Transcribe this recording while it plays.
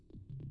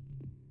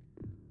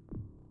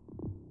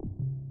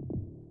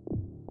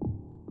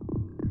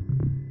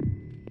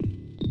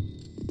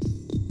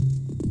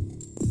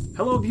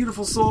Hello,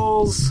 beautiful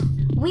souls.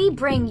 We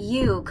bring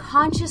you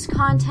conscious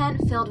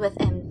content filled with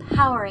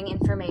empowering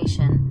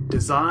information,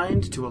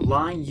 Designed to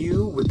align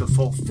you with the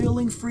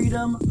fulfilling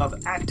freedom of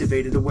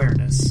activated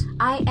awareness.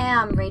 I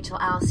am Rachel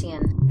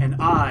Alcyon. And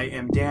I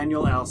am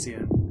Daniel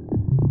Alcyon.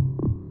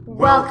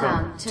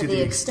 Welcome to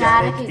the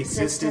Ecstatic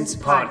Existence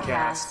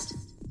Podcast.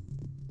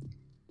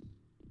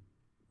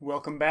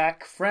 Welcome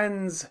back,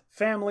 friends,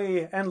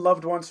 family, and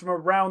loved ones from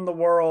around the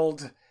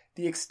world.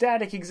 The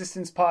Ecstatic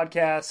Existence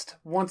Podcast,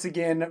 once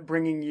again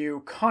bringing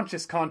you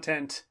conscious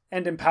content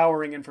and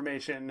empowering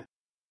information.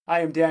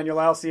 I am Daniel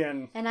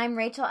Alcyon. And I'm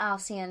Rachel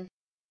Alcyon.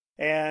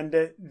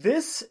 And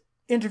this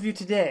interview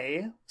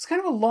today was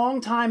kind of a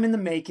long time in the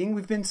making.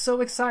 We've been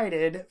so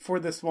excited for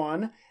this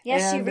one.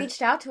 Yes, she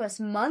reached out to us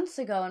months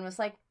ago and was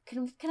like,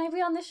 can I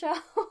be on the show?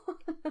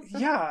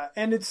 Yeah,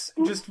 and it's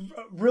just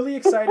really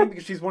exciting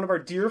because she's one of our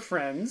dear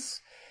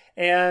friends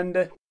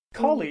and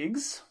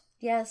colleagues.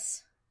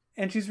 Yes.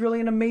 And she's really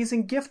an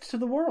amazing gift to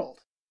the world.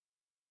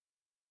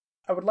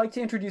 I would like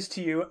to introduce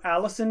to you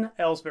Allison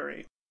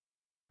Ellsbury.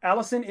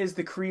 Allison is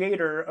the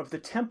creator of the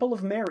Temple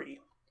of Mary,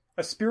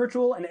 a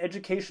spiritual and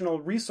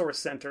educational resource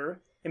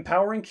center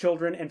empowering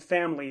children and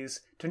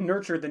families to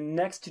nurture the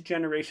next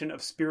generation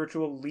of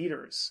spiritual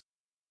leaders.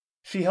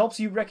 She helps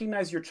you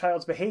recognize your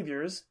child's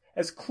behaviors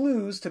as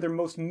clues to their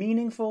most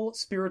meaningful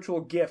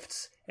spiritual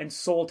gifts and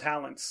soul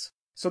talents,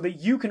 so that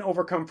you can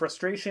overcome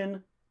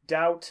frustration,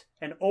 doubt,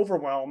 and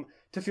overwhelm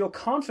to feel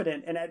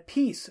confident and at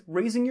peace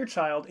raising your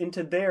child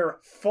into their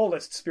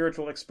fullest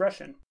spiritual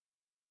expression.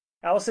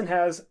 Allison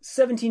has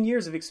 17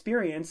 years of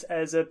experience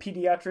as a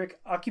pediatric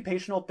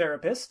occupational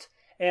therapist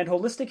and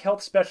holistic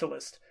health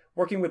specialist,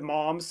 working with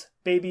moms,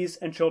 babies,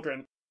 and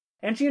children.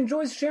 And she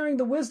enjoys sharing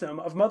the wisdom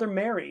of Mother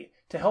Mary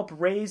to help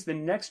raise the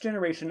next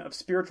generation of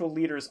spiritual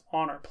leaders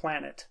on our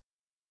planet.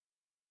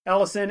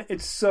 Allison,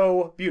 it's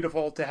so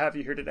beautiful to have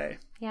you here today.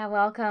 Yeah,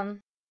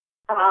 welcome.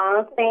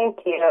 Thank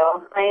you.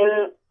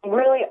 I'm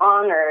really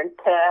honored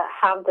to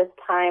have this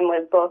time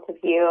with both of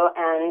you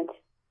and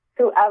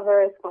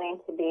whoever is going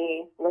to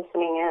be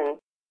listening in.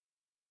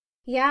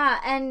 Yeah,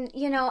 and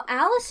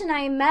Alice and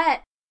I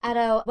met at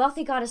a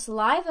Wealthy Goddess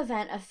Live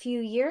event a few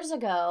years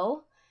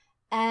ago,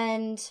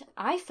 and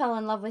I fell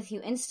in love with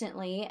you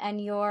instantly,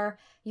 and your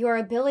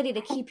ability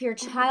to keep your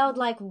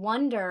childlike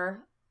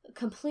wonder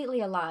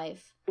completely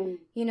alive.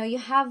 You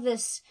have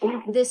this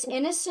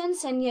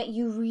innocence, and yet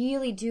you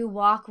really do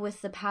walk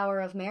with the power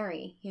of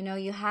Mary.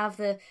 You have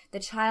the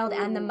child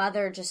and the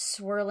mother just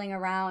swirling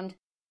around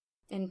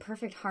in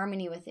perfect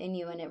harmony within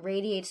you, and it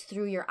radiates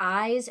through your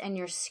eyes and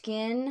your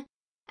skin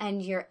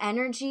and your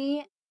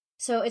energy.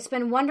 So it's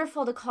been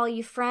wonderful to call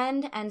you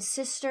friend and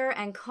sister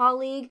and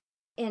colleague.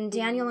 And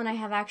Daniel and I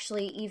have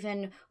actually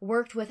even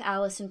worked with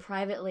Allison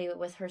privately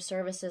with her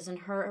services, and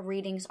her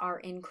readings are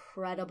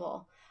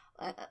incredible.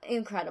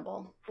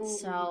 Incredible.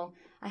 So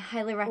I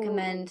highly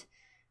recommend,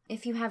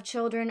 if you have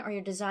children or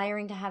you're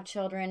desiring to have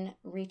children,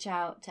 reach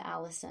out to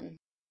Allison.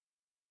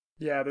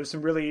 Yeah, there's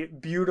some really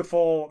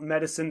beautiful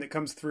medicine that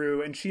comes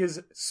through, and she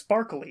is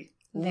sparkly.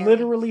 Very.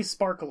 Literally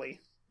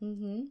sparkly.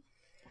 Mm-hmm.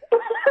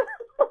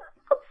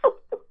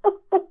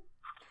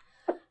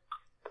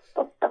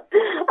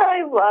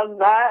 I love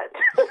that.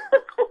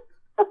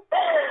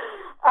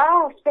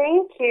 Oh,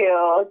 thank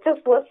you.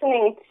 Just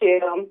listening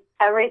to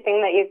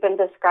everything that you've been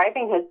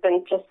describing has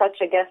been just such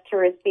a gift to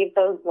receive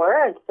those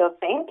words. So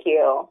thank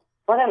you.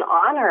 What an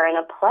honor and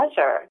a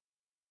pleasure.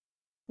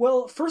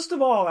 Well, first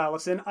of all,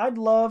 Allison, I'd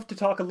love to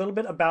talk a little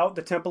bit about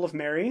the Temple of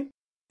Mary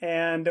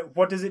and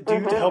what does it do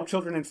to help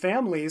children and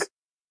families.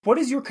 What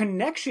is your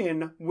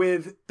connection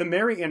with the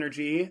Mary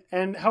energy,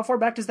 and how far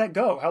back does that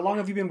go? How long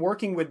have you been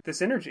working with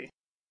this energy?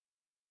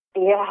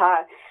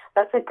 Yeah,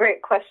 that's a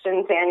great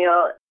question,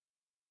 Daniel.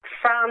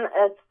 From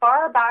as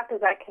far back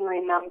as I can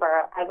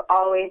remember, I've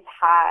always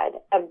had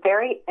a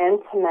very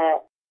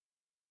intimate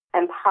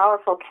and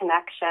powerful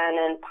connection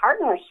and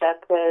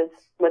partnership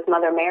with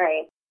Mother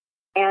Mary.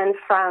 And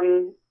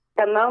from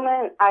the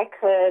moment I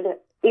could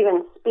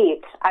even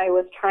speak, I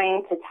was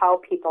trying to tell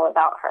people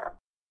about her.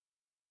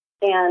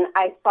 And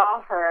I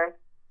saw her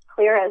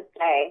clear as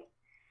day.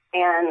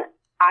 And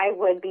I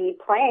would be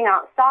playing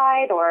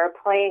outside or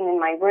playing in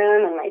my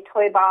room in my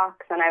toy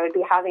box, and I would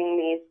be having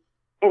these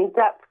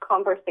in-depth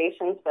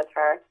conversations with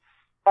her.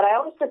 But I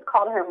always just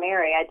called her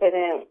Mary. I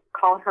didn't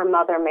call her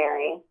Mother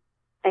Mary.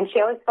 And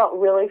she always felt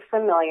really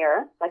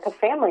familiar, like a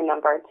family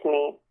member to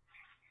me.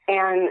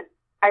 And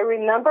I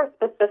remember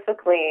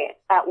specifically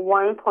at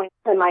one point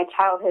in my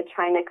childhood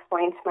trying to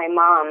explain to my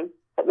mom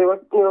that we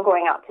were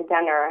going out to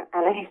dinner,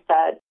 and I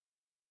said,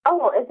 "Oh,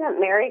 well,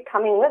 isn't Mary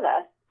coming with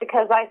us?"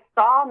 Because I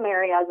saw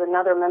Mary as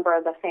another member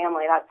of the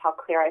family. That's how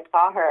clear I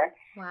saw her.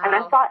 Wow. And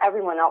I thought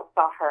everyone else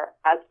saw her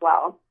as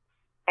well.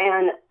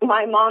 And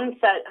my mom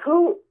said,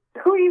 who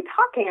are you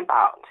talking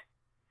about?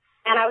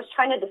 And I was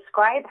trying to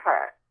describe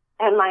her.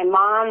 And my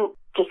mom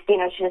just,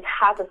 she just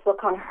had this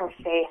look on her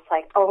face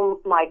like, oh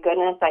my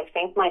goodness, I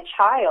think my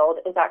child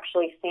is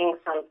actually seeing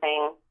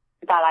something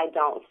that I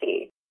don't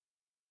see.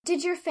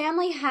 Did your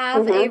family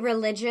have a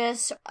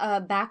religious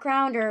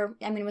background, or,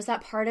 I mean, was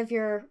that part of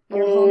your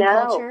home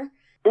culture?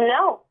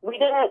 No, we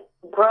didn't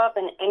grow up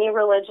in any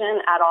religion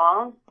at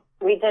all.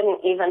 We didn't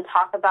even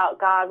talk about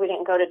God. We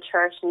didn't go to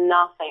church.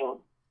 Nothing.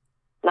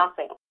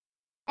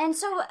 And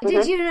so,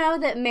 did you know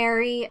that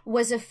Mary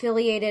was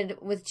affiliated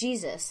with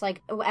Jesus?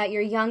 Like, at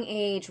your young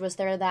age, was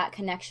there that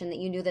connection that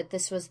you knew that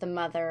this was the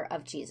mother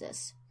of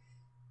Jesus?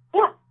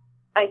 Yeah,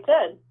 I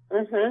did.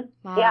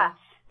 Wow. Yeah,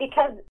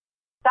 because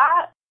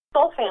that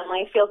soul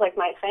family feels like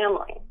my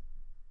family.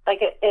 Like,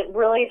 it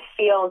really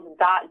feels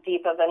that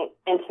deep of an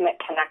intimate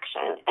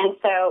connection. And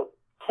so,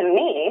 to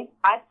me,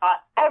 I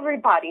thought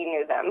everybody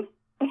knew them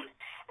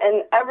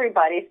and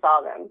everybody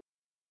saw them.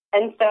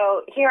 And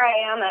so here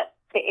I am at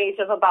the age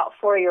of about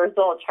 4 years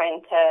old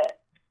trying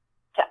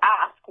to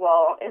ask,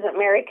 well, isn't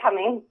Mary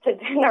coming to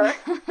dinner,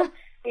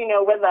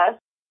 with us?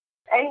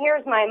 And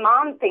here's my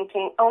mom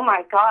thinking, oh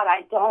my God,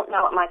 I don't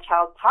know what my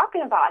child's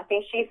talking about. I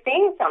think she's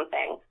seeing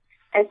something.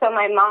 And so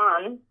my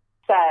mom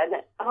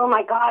said, oh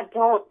my God,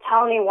 don't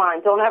tell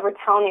anyone. Don't ever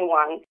tell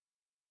anyone.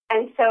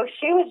 And so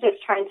she was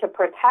just trying to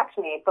protect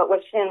me. But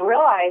what she didn't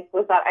realize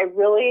was that I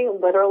really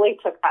literally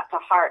took that to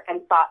heart and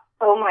thought,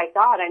 oh my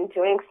God, I'm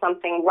doing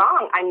something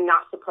wrong. I'm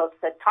not supposed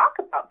to talk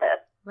about this.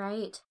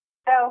 Right.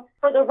 So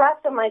for the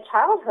rest of my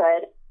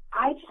childhood,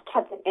 I just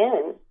kept it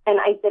in and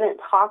I didn't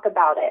talk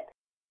about it.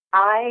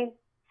 I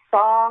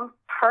saw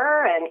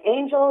her and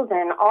angels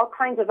and all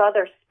kinds of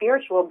other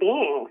spiritual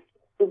beings,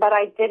 but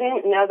I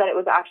didn't know that it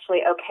was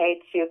actually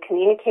okay to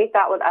communicate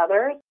that with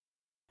others,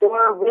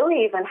 or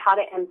really even how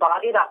to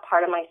embody that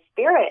part of my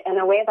spirit in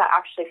a way that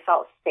actually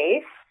felt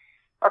safe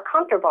or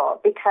comfortable,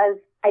 because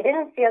I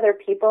didn't see other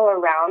people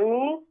around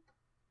me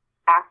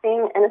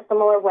acting in a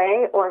similar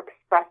way or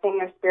expressing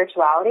their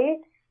spirituality.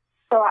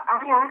 So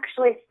I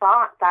actually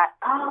thought that,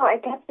 I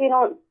guess we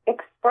don't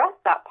express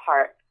that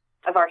part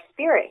of our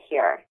spirit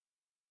here.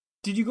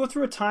 Did you go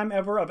through a time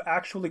ever of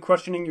actually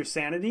questioning your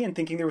sanity and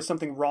thinking there was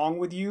something wrong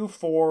with you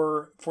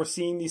for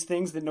seeing these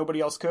things that nobody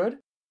else could?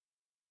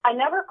 I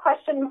never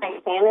questioned my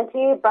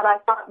sanity, but I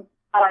thought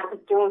that I was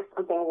doing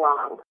something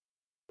wrong.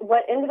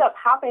 What ended up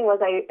happening was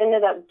I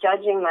ended up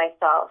judging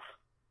myself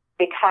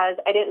because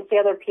I didn't see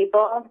other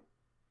people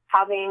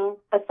having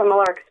a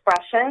similar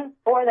expression,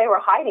 or they were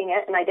hiding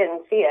it and I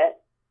didn't see it.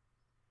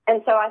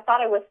 And so I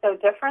thought it was so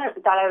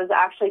different that I was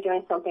actually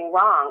doing something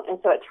wrong. And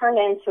so it turned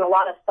into a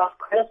lot of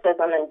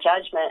self-criticism and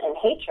judgment and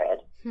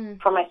hatred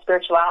for my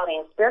spirituality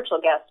and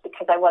spiritual gifts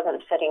because I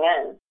wasn't fitting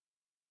in.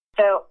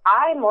 So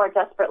I more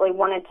desperately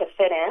wanted to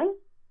fit in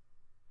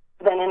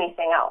than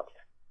anything else.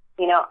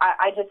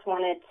 I just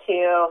wanted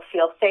to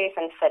feel safe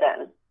and fit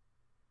in.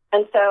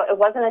 And so it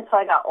wasn't until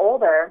I got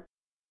older,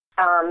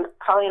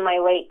 probably in my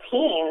late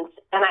teens,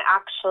 and I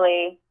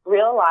actually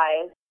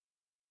realized,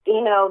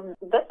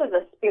 this is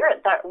a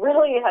spirit that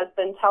really has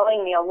been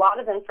telling me a lot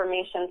of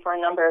information for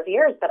a number of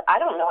years, but I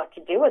don't know what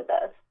to do with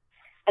this.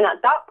 And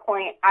at that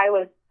point, I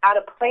was at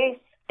a place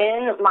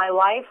in my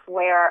life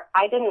where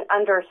I didn't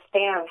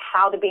understand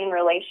how to be in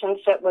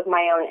relationship with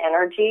my own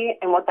energy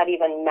and what that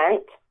even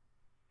meant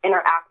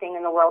interacting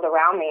in the world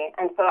around me.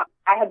 And so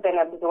I had been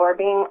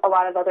absorbing a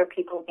lot of other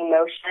people's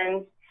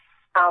emotions,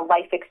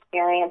 life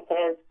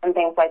experiences, and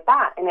things like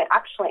that. And it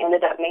actually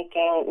ended up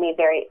making me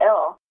very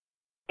ill.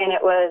 And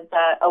it was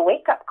a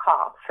wake-up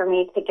call for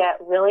me to get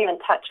really in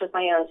touch with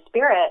my own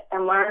spirit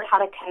and learn how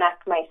to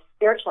connect my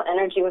spiritual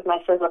energy with my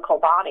physical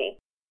body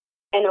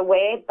in a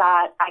way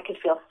that I could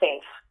feel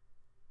safe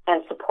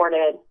and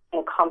supported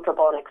and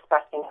comfortable in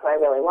expressing who I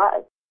really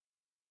was.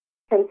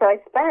 And so I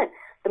spent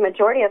the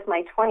majority of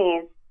my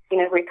 20s,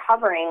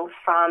 recovering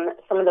from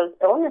some of those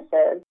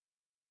illnesses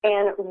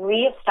and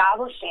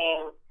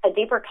reestablishing a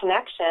deeper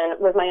connection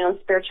with my own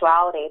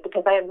spirituality,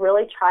 because I had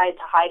really tried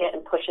to hide it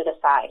and push it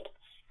aside.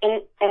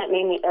 And it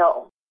made me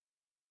ill.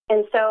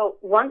 And so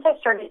once I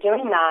started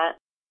doing that,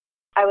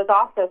 I was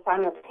also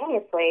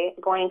simultaneously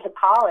going to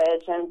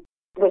college and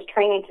was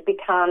training to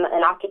become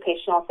an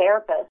occupational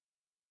therapist.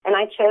 And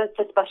I chose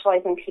to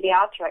specialize in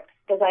pediatrics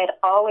because I had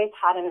always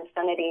had an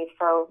affinity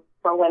for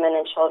women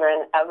and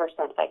children ever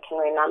since I can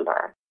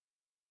remember.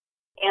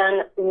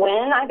 And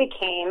when I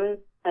became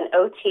an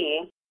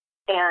OT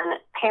and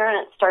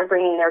parents started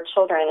bringing their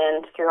children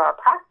in through our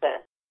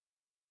practice,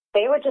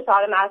 they would just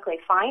automatically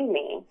find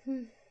me.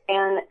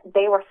 And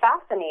they were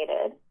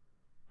fascinated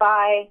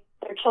by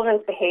their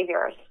children's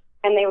behaviors.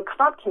 And they would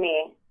come up to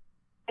me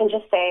and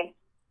just say,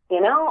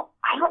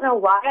 I don't know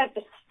why, I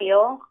just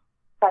feel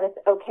that it's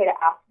okay to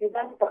ask you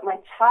this, but my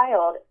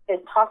child is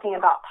talking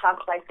about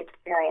past life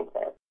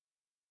experiences.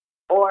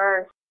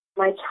 Or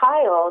my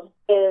child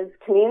is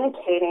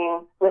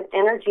communicating with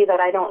energy that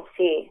I don't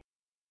see.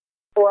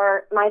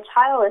 Or my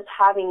child is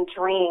having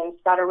dreams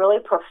that are really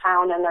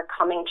profound and they're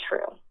coming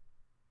true.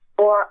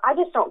 Or I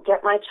just don't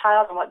get my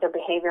child and what their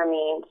behavior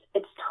means.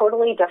 It's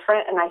totally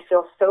different, and I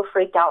feel so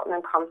freaked out and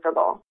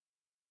uncomfortable.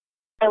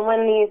 And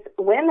when these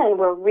women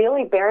were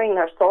really bearing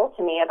their soul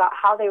to me about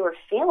how they were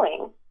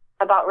feeling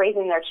about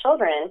raising their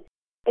children,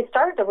 it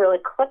started to really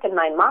click in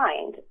my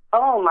mind.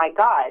 Oh, my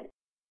God.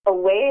 a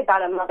way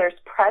that a mother's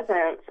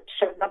presence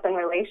shows up in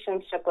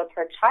relationship with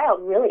her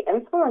child really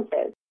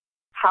influences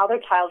how their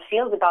child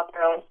feels about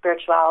their own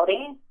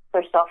spirituality,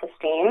 their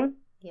self-esteem.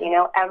 Yeah. You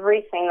know,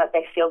 everything that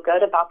they feel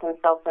good about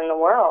themselves in the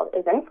world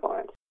is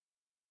influenced.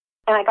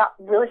 And I got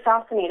really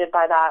fascinated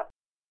by that.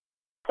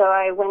 So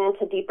I went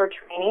into deeper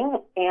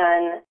training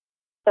and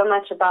so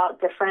much about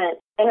different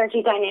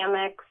energy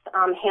dynamics,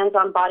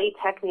 hands-on body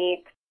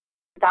techniques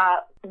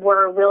that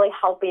were really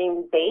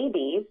helping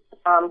babies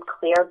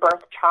clear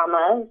birth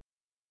traumas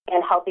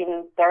and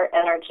helping their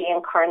energy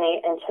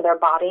incarnate into their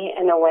body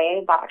in a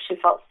way that actually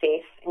felt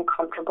safe and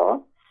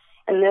comfortable.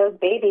 And those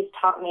babies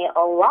taught me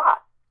a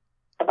lot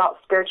about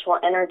spiritual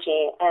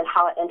energy and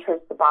how it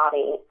enters the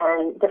body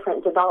and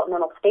different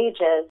developmental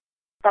stages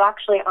that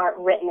actually aren't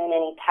written in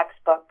any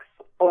textbooks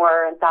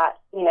or that,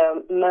 you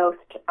know, most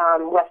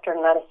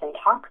Western medicine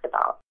talks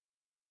about.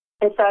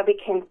 And so I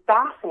became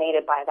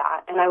fascinated by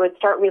that, and I would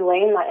start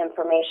relaying that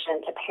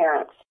information to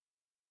parents.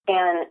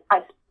 And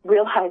I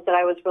realized that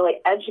I was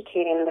really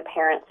educating the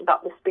parents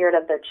about the spirit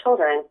of their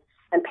children,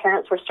 and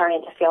parents were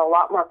starting to feel a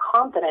lot more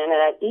confident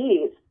and at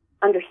ease,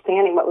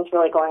 understanding what was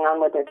really going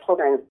on with their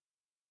children.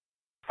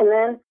 And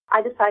then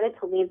I decided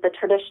to leave the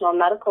traditional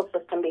medical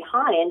system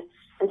behind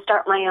and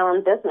start my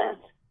own business.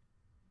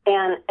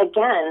 And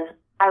again,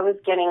 I was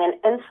getting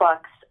an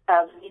influx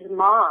of these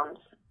moms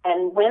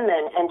and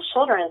women and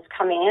children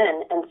coming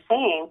in and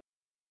saying,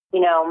 you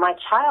know, my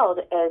child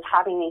is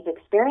having these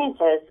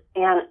experiences,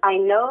 and I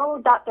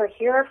know that they're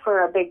here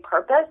for a big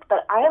purpose,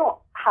 but I don't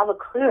have a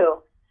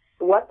clue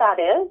what that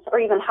is or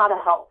even how to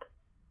help.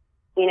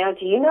 You know,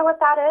 do you know what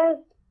that is?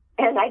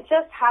 And I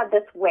just had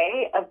this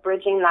way of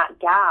bridging that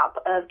gap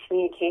of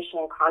communication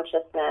and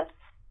consciousness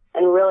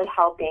and really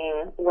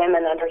helping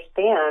women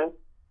understand,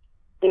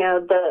 you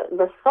know,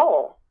 the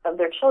soul of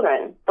their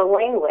children, the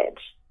language,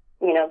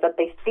 you know, that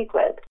they speak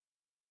with.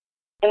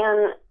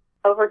 And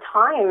over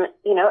time,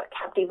 you know, it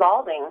kept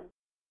evolving.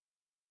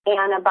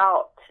 And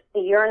about a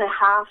year and a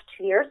half,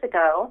 2 years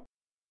ago,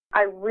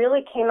 I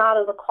really came out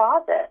of the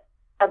closet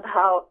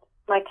about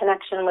my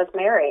connection with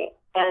Mary.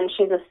 And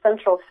she's a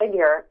central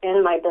figure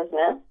in my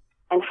business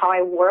and how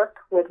I work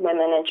with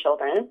women and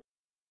children.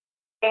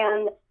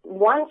 And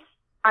once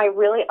I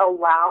really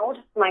allowed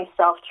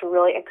myself to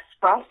really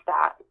express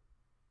that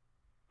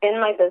in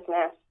my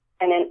business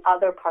and in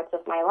other parts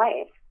of my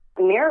life,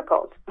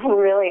 miracles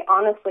really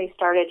honestly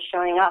started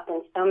showing up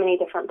in so many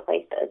different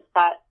places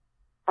that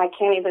I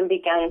can't even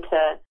begin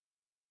to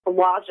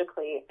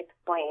logically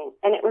explain.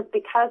 And it was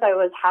because I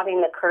was having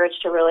the courage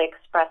to really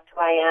express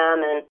who I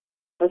am and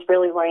was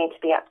really learning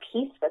to be at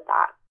peace with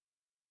that.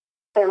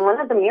 And one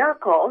of the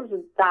miracles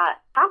that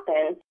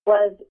happened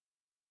was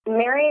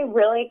Mary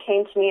really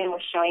came to me and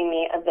was showing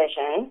me a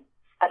vision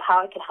of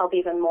how I could help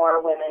even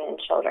more women and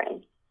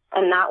children.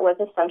 And that was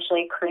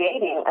essentially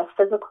creating a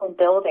physical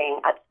building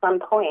at some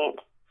point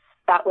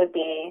that would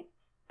be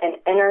an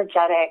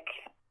energetic,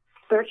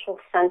 spiritual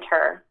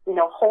center, you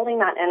know, holding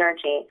that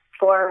energy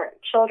for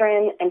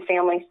children and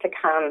families to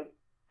come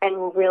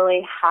and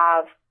really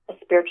have a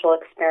spiritual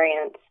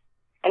experience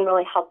and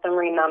really help them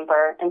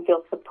remember and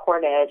feel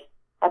supported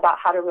about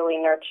how to really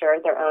nurture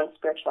their own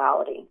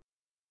spirituality.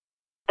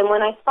 And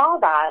when I saw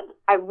that,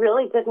 I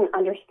really didn't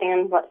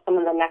understand what some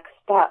of the next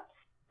steps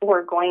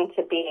were going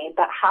to be,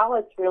 but how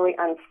it's really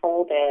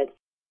unfolded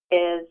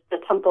is the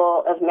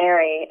Temple of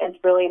Mary is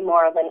really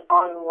more of an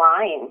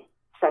online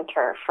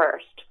center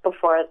first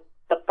before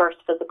the first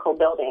physical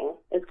building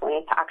is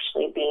going to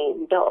actually be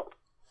built.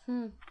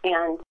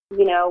 And,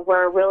 you know,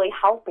 we're really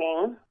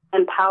helping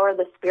empower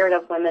the spirit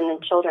of women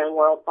and children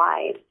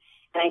worldwide.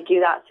 And I do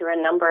that through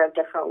a number of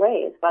different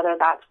ways, whether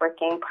that's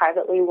working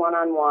privately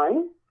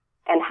one-on-one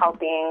and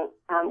helping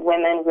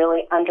women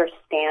really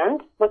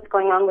understand what's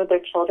going on with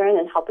their children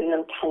and helping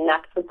them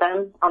connect with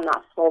them on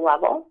that soul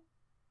level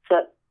so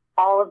that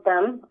all of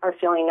them are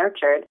feeling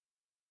nurtured.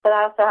 But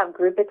I also have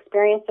group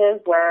experiences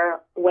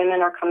where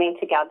women are coming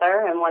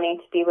together and wanting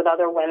to be with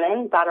other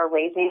women that are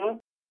raising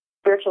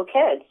spiritual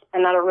kids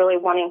and that are really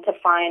wanting to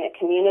find a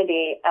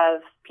community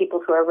of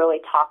people who are really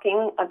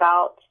talking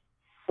about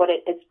what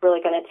it's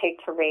really going to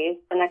take to raise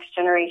the next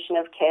generation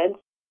of kids.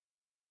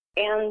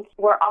 And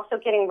we're also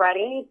getting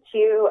ready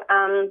to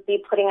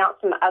be putting out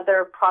some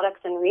other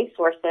products and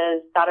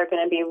resources that are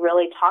going to be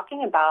really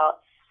talking about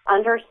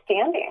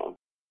understanding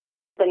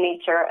the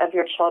nature of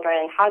your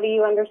children. How do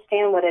you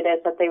understand what it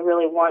is that they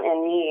really want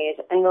and need?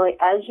 And really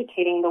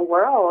educating the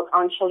world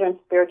on children's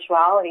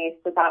spirituality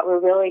so that we're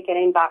really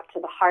getting back to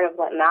the heart of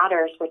what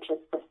matters, which is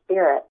the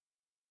spirit.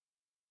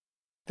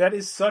 That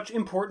is such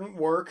important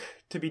work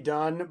to be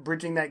done,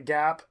 bridging that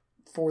gap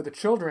for the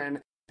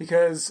children,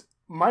 because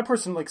my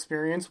personal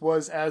experience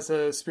was as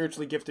a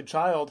spiritually gifted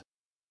child,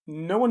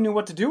 no one knew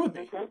what to do with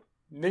me.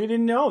 They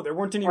didn't know. There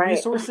weren't any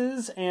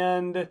resources,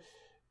 and,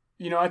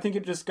 you know, I think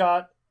it just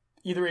got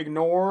either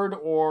ignored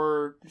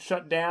or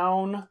shut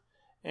down,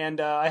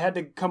 and I had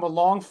to come a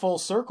long full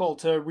circle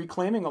to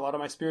reclaiming a lot of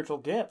my spiritual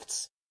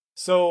gifts.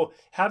 So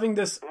having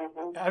this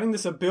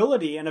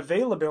ability and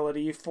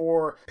availability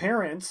for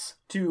parents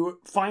to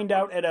find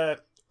out at a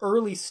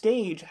early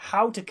stage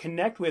how to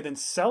connect with and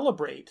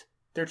celebrate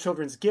their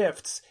children's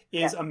gifts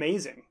is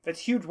amazing. That's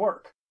huge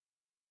work.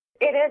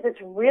 It is. It's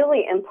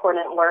really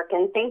important work,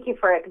 and thank you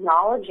for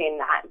acknowledging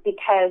that,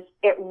 because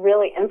it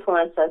really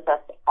influences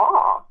us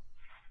all.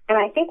 And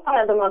I think one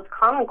of the most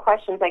common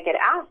questions I get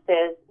asked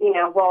is,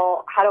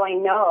 well, how do I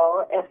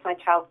know if my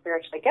child's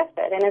spiritually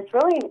gifted? And it's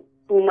really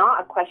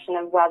not a question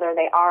of whether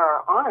they are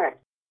or aren't.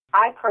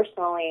 I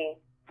personally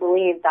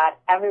believe that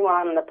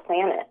everyone on the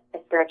planet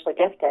is spiritually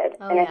gifted.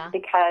 It's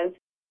because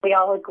we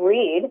all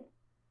agreed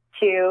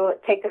to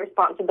take the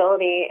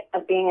responsibility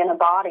of being in a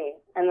body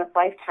in this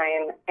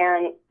lifetime.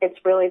 And it's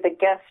really the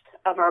gift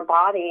of our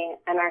body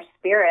and our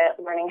spirit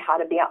learning how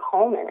to be at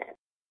home in it.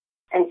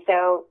 And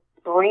so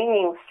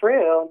bringing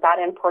through that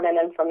important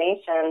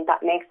information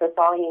that makes us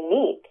all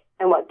unique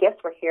and what gifts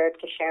we're here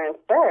to share and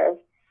serve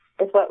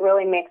is what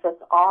really makes us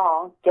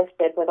all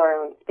gifted with our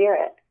own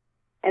spirit.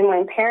 And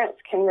when parents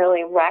can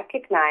really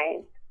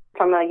recognize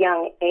from a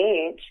young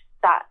age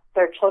that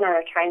their children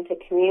are trying to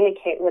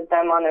communicate with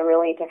them on a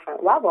really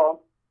different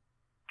level,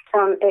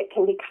 it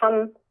can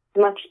become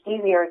much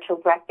easier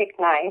to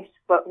recognize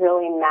what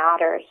really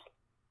matters.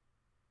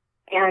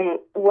 And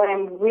what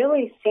I'm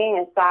really seeing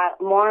is that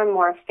more and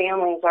more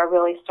families are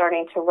really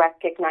starting to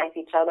recognize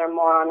each other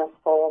more on a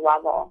soul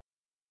level.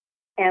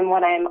 And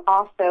what I'm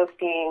also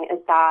seeing is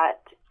that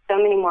so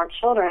many more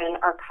children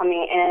are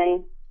coming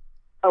in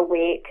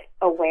awake,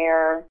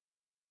 aware.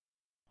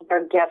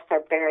 Their gifts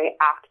are very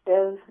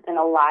active and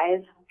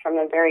alive from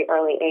a very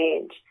early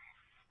age.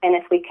 And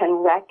if we can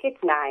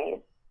recognize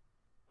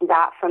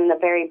that from the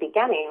very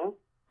beginning,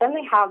 then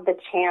they have the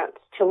chance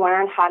to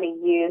learn how to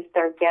use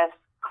their gifts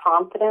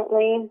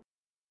confidently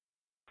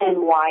and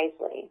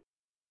wisely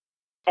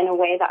in a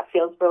way that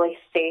feels really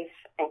safe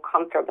and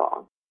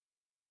comfortable.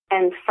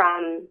 And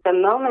from the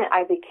moment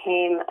I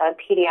became a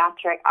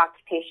pediatric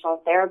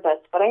occupational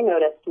therapist, what I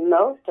noticed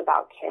most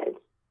about kids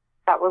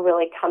that were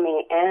really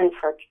coming in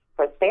for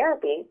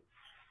therapy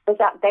was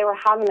that they were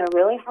having a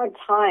really hard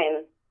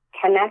time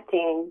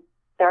connecting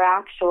their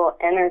actual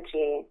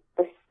energy,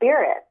 the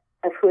spirit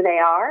of who they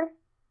are,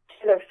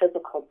 to their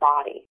physical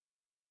body.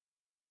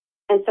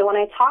 And so when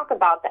I talk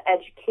about the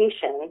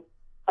education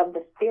of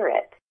the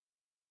spirit,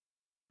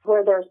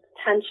 where there's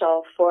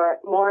potential for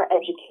more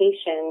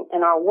education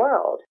in our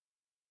world,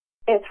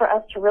 is for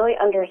us to really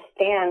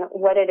understand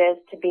what it is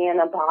to be in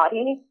a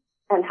body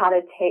and how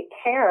to take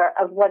care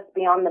of what's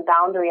beyond the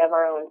boundary of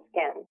our own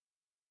skin.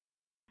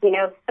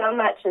 So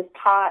much is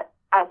taught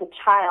as a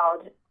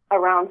child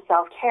around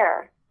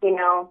self-care,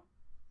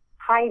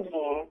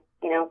 hygiene,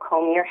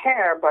 comb your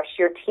hair, brush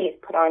your teeth,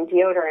 put on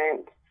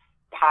deodorant,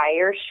 tie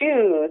your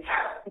shoes,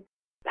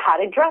 how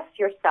to dress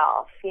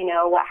yourself,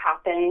 what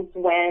happens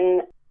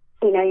when,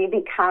 you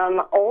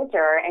become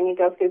older and you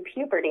go through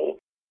puberty.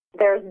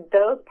 There's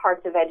those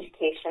parts of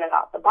education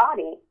about the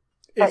body.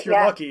 If you're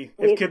lucky,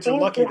 if kids are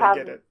lucky, they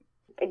get it.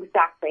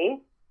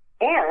 Exactly.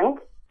 And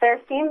there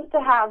seems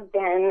to have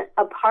been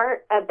a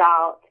part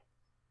about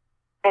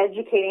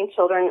educating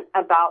children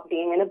about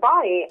being in a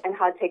body and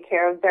how to take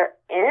care of their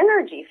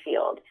energy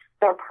field,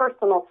 their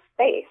personal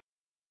space,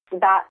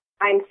 that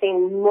I'm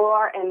seeing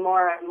more and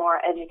more and more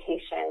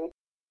education,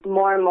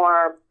 more and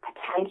more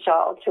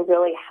potential to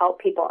really help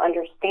people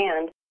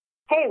understand,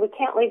 hey, we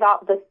can't leave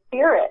out the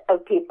spirit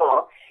of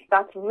people.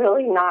 That's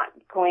really not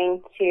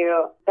going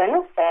to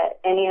benefit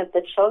any of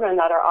the children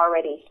that are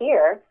already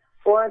here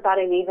or that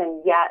have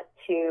even yet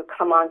to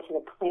come onto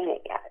the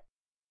planet yet.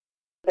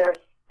 There's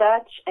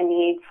such a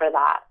need for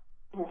that.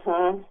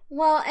 Mm-hmm.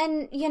 Well,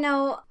 and,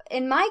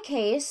 in my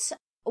case,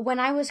 when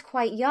I was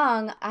quite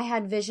young, I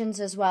had visions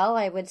as well.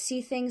 I would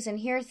see things and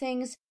hear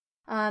things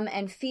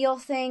and feel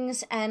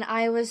things, and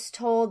I was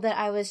told that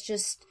I was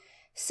just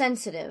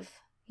sensitive,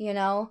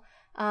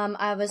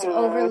 I was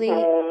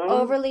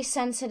overly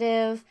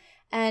sensitive,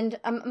 and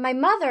my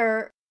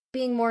mother,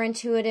 being more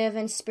intuitive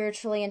and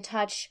spiritually in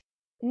touch,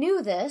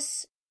 knew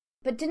this,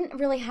 but didn't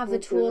really have the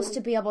tools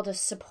to be able to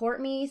support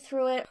me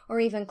through it or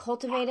even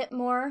cultivate it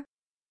more.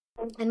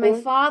 And my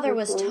father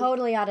was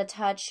totally out of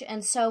touch.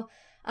 And so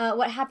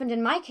what happened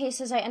in my case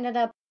is I ended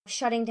up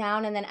shutting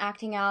down and then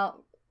acting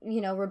out,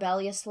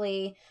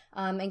 rebelliously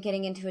and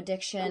getting into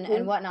addiction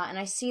and whatnot. And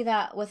I see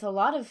that with a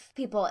lot of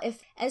people.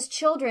 If, as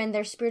children,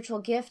 their spiritual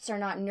gifts are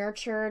not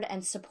nurtured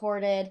and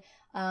supported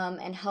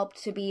and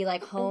helped to be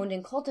honed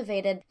and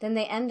cultivated, then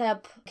they end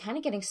up kind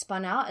of getting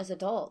spun out as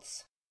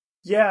adults.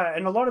 Yeah,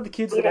 and a lot of the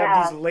kids that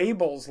have these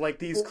labels, like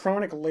these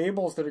chronic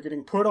labels that are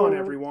getting put on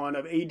everyone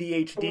of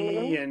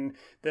ADHD and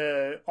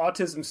the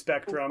autism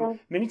spectrum,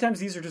 many times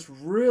these are just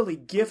really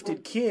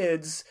gifted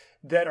kids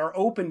that are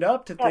opened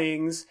up to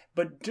things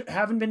but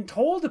haven't been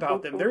told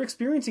about them. They're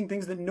experiencing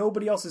things that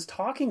nobody else is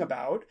talking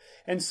about,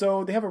 and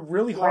so they have a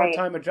really hard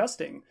time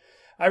adjusting.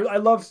 I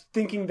love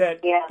thinking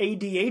that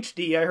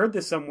ADHD, I heard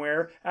this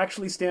somewhere,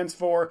 actually stands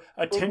for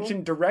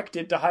attention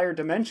directed to higher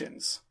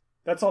dimensions.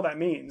 That's all that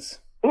means.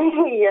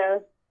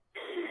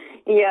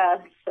 Yes,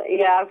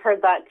 I've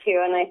heard that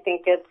too, and I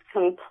think it's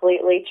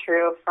completely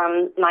true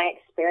from my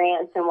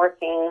experience in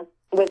working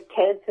with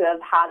kids who have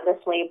had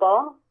this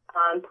label.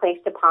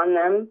 placed upon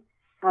them.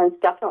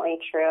 It's definitely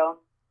true.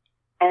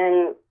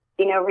 And,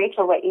 you know,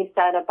 Rachel, what you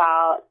said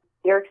about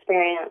your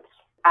experience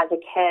as a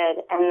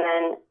kid and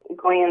then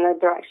going in the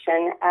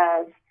direction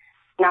of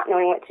not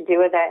knowing what to do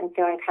with it and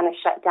feeling kind of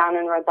shut down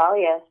and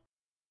rebellious.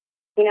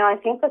 You know, I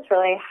think what's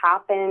really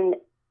happened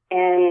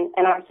in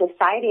our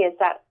society is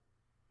that,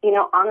 you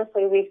know,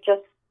 honestly, we've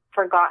just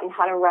forgotten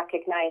how to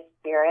recognize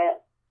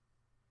spirit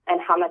and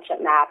how much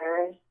it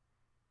matters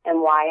and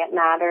why it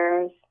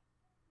matters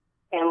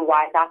and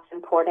why that's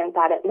important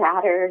that it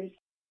matters.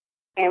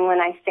 And when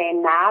I say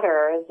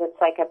matters,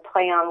 it's like a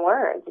play on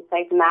words. It's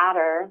like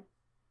matter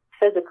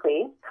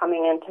physically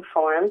coming into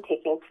form,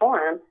 taking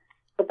form,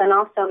 but then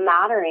also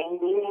mattering,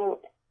 meaning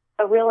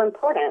a real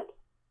importance.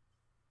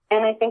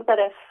 And I think that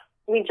if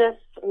we just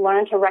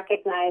learn to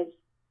recognize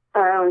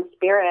our own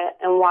spirit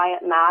and why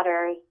it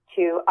matters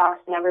to us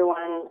and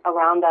everyone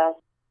around us,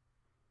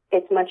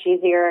 it's much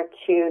easier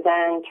to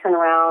then turn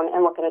around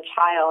and look at a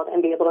child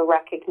and be able to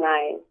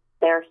recognize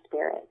their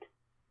spirit.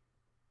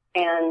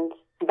 And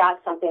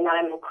that's something that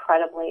I'm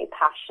incredibly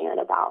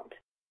passionate about.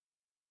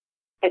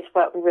 It's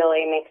what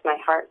really makes my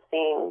heart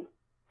sing.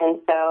 And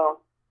so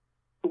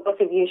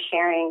both of you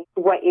sharing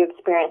what you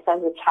experienced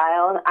as a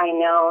child, I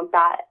know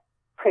that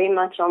pretty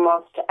much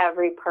almost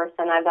every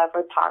person I've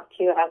ever talked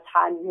to has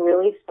had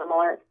really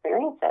similar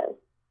experiences.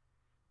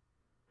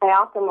 I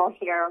often will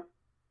hear,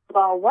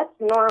 well, what's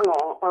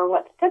normal or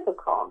what's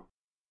typical?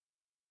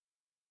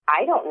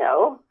 I don't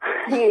know.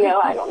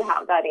 I don't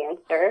have that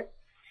answer.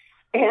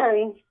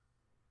 And,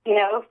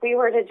 if we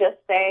were to just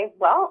say,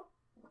 well,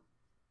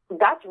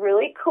 that's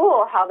really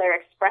cool how they're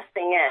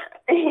expressing it,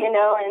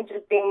 and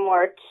just being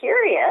more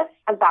curious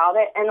about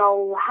it and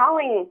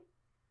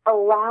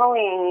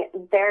allowing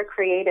their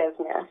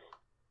creativeness,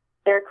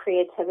 their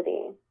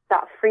creativity,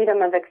 that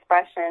freedom of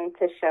expression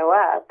to show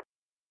up,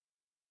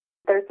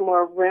 there's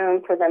more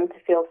room for them to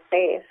feel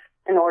safe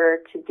in order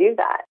to do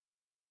that.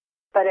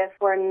 But if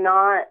we're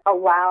not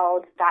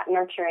allowed that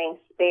nurturing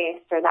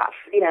space or that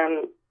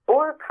freedom,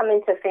 or come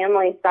into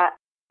families that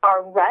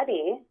are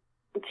ready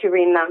to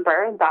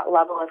remember that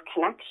level of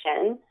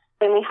connection,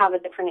 then we have a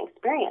different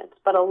experience.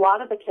 But a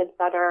lot of the kids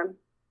that are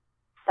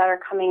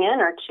coming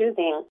in are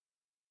choosing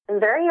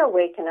very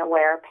awake and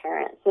aware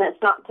parents. And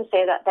it's not to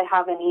say that they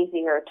have an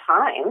easier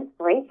time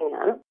raising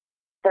them.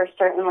 There's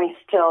certainly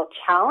still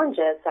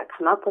challenges that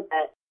come up with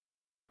it.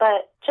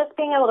 But just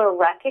being able to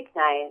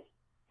recognize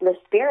the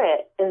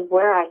spirit is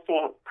where I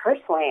think,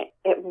 personally,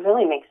 it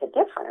really makes a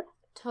difference.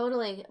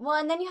 Totally. Well,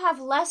 and then you have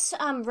less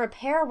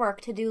repair work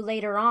to do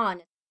later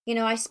on.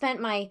 I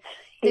spent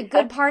the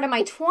good part of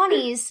my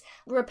 20s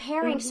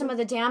repairing some of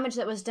the damage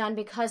that was done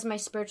because my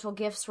spiritual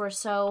gifts were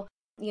so,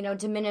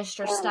 diminished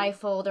or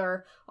stifled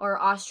or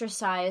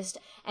ostracized.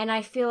 And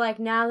I feel like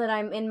now that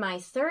I'm in my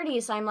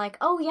 30s, I'm like,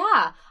 oh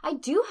yeah, I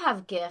do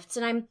have gifts,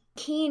 and I'm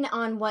keen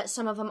on what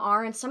some of them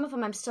are, and some of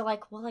them I'm still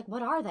like, well, like,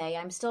 what are they?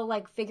 I'm still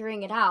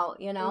figuring it out,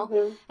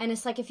 And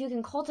it's like, if you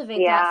can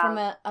cultivate that from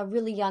a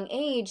really young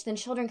age, then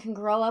children can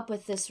grow up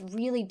with this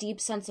really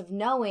deep sense of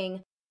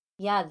knowing,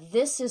 yeah,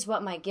 this is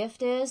what my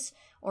gift is,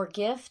 or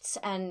gifts,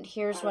 and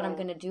here's what I'm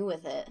going to do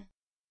with it.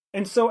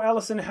 And so,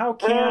 Allison, how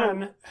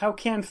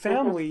can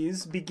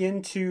families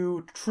begin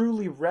to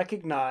truly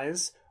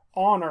recognize,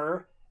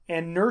 honor,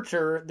 and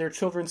nurture their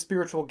children's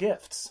spiritual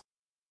gifts?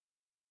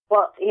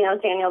 Well,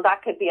 Daniel,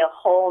 that could be a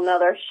whole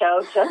nother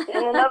show just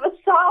in and of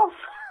itself.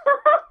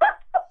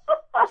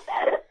 But,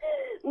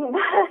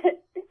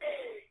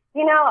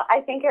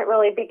 I think it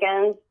really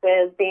begins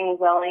with being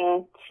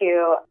willing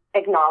to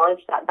acknowledge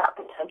that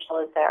potential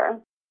is there,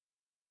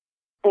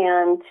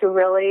 and to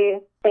really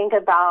think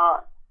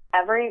about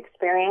every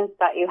experience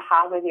that you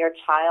have with your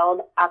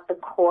child. At the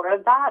core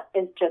of that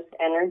is just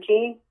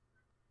energy,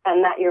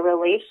 and that your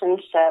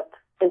relationship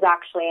is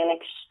actually an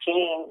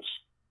exchange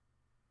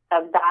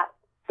of that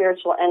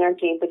spiritual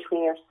energy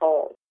between your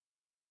souls.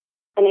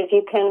 And if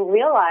you can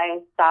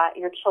realize that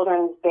your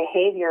children's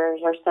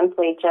behaviors are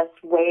simply just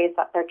ways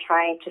that they're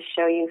trying to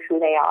show you who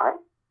they are,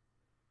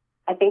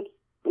 I think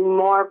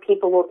more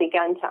people will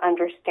begin to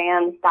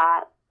understand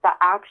that the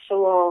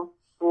actual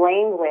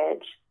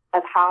language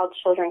of how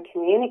children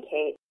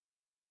communicate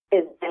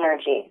is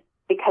energy,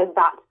 because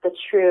that's the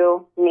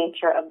true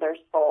nature of their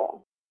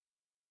soul.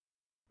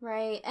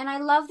 Right. And I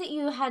love that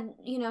you had,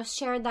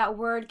 shared that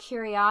word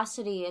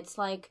curiosity. It's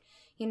like,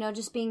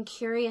 just being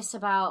curious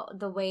about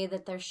the way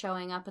that they're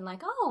showing up and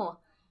like, oh,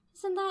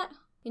 isn't that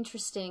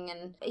interesting?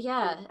 And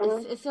yeah,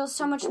 it feels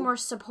so much more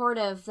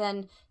supportive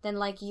than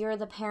like you're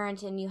the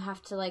parent and you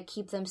have to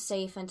keep them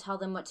safe and tell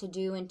them what to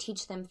do and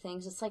teach them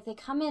things. It's like they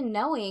come in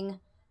knowing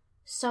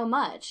so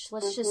much.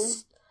 Let's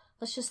just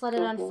let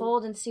it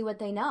unfold and see what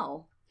they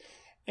know.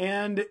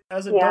 And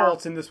as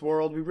adults in this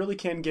world, we really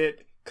can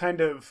get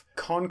kind of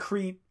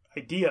concrete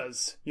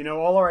ideas.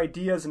 All our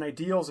ideas and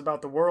ideals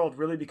about the world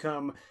really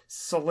become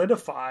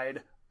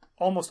solidified,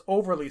 almost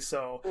overly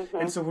so.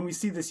 And so when we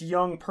see this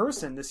young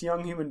person, this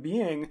young human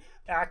being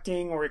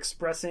acting or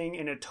expressing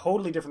in a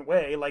totally different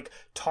way, like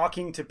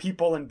talking to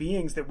people and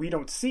beings that we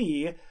don't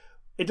see,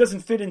 it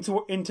doesn't fit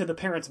into the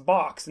parent's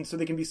box. And so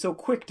they can be so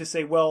quick to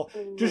say, well,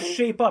 just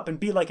shape up and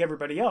be like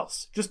everybody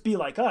else. Just be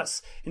like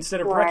us,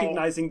 instead of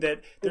recognizing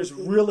that there's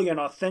really an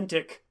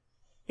authentic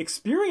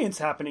experience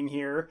happening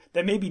here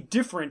that may be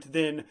different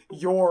than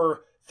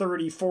your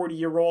 30,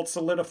 40-year-old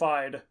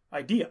solidified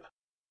idea.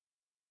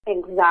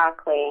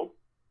 Exactly.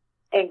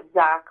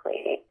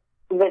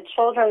 The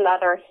children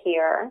that are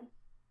here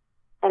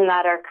and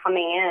that are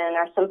coming in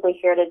are simply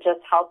here to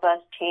just help us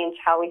change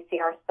how we see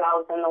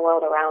ourselves and the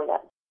world around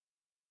us.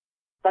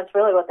 That's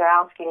really what they're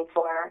asking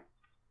for.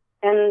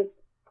 And,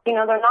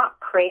 they're not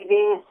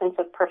craving a sense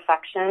of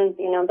perfection.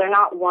 They're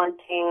not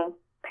wanting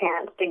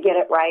parents to get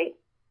it right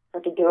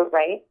or to do it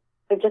right.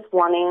 They're just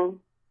wanting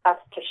us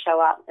to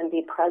show up and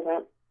be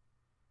present.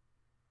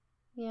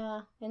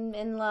 Yeah,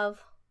 in love.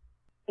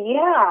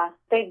 Yeah,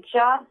 they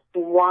just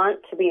want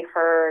to be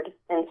heard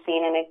and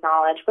seen and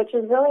acknowledged, which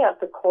is really at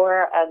the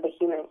core of the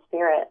human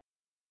spirit.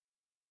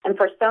 And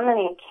for so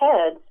many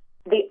kids,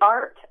 the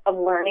art of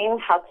learning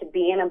how to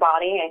be in a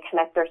body and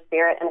connect their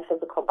spirit and a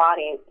physical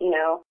body,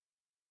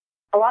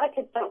 a lot of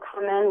kids don't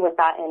come in with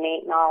that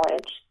innate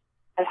knowledge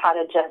of how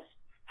to just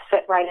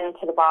fit right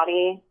into the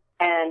body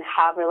and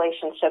have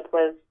relationship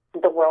with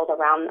the world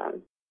around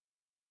them.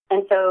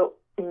 And so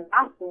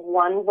that's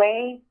one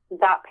way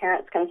that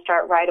parents can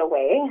start right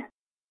away.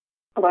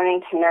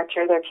 Learning to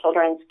nurture their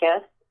children's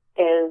gifts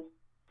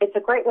it's a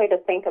great way to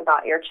think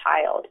about your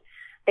child.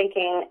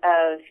 Thinking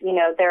of,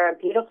 they're a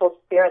beautiful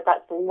spirit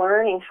that's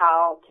learning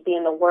how to be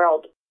in the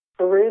world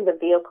through the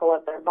vehicle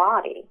of their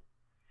body.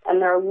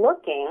 And they're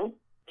looking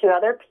to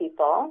other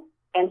people,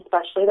 and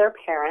especially their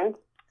parents,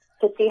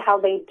 to see how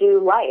they do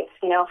life.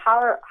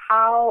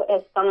 How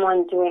is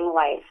someone doing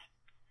life?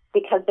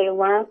 Because they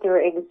learn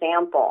through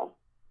example,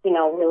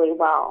 really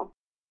well.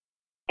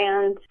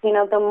 And,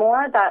 the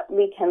more that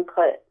we can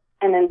put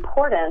an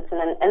importance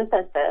and an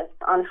emphasis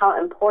on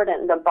how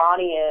important the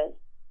body is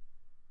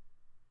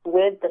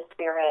with the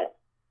spirit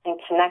and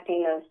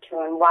connecting those two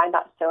and why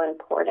that's so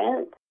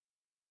important,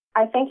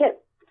 I think it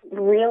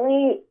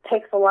really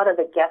takes a lot of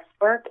the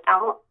guesswork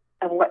out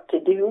of what to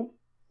do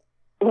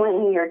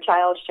when your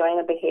child's showing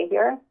a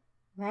behavior.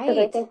 Right. Because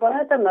I think one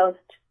of the most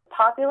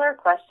popular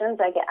questions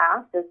I get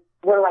asked is,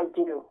 what do I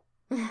do?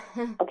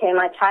 Okay,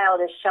 my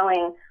child is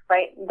showing,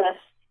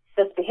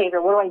 this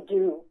behavior. What do I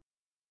do?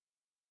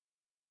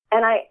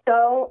 And I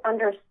so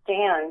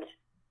understand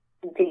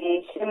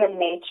the human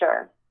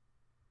nature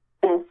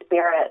and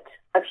spirit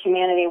of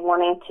humanity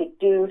wanting to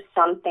do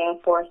something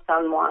for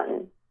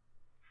someone.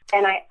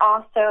 And I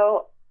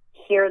also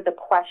hear the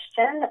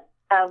question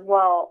of,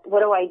 well,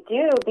 what do I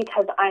do?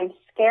 Because I'm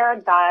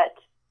scared that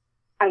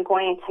I'm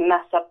going to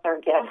mess up their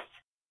gifts,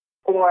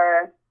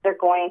 or they're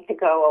going to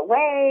go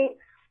away,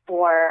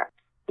 or,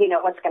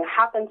 what's going to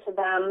happen to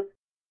them.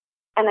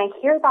 And I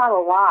hear that a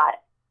lot.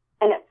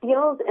 And it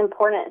feels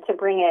important to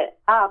bring it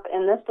up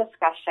in this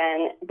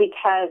discussion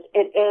because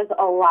it is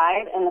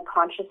alive in the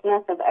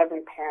consciousness of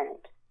every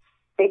parent.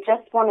 They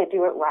just want to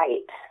do it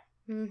right.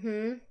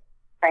 Mm-hmm.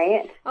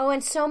 Right? Oh,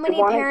 and so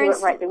many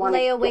parents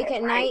lay awake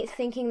at night right.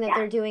 thinking that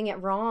they're doing it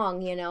wrong,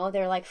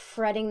 They're like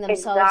fretting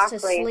themselves to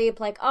sleep,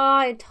 like, oh,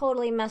 I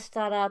totally messed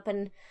that up.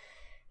 And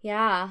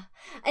yeah.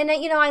 And,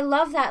 I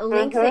love that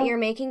link that you're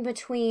making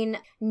between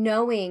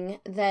knowing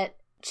that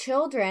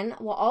children,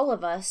 well, all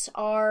of us,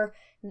 are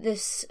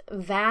this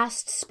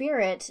vast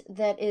spirit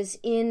that is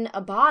in a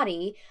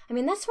body. I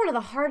mean, that's one of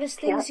the hardest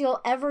things you'll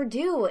ever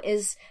do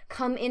is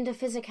come into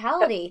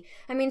physicality.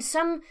 I mean,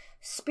 some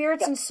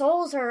spirits and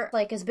souls are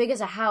like as big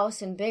as a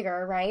house and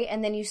bigger, right?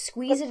 And then you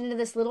squeeze it into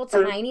this little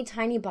tiny,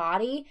 tiny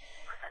body.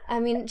 I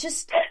mean,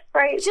 just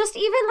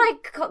even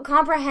like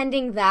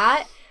comprehending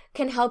that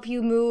can help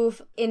you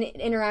move in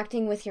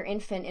interacting with your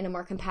infant in a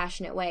more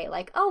compassionate way.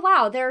 Like, oh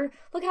wow,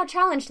 look how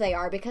challenged they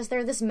are because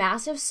they're this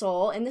massive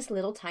soul in this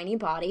little tiny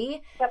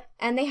body,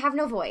 and they have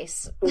no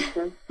voice.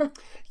 Mm-hmm.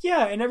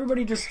 Yeah, and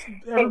everybody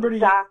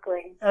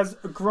exactly. As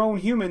grown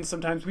humans,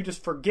 sometimes we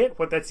just forget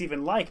what that's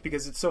even like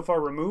because it's so far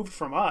removed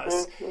from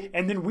us. Mm-hmm.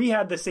 And then we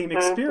had the same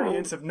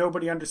experience of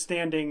nobody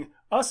understanding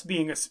us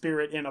being a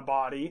spirit in a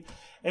body.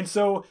 And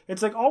so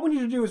it's like all we need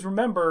to do is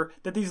remember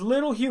that these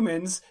little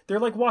humans, they're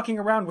like walking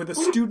around with a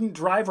student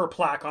driver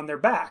plaque on their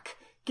back.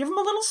 Give them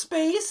a little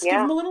space, give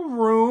them a little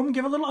room,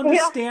 give a little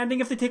understanding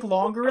if they take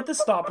longer at the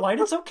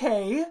stoplight. It's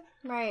okay.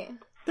 Right.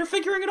 They're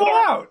figuring it all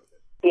out.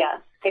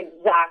 Yes,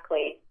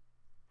 exactly.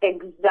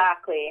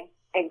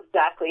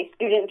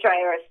 Student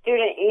driver,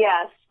 student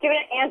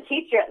and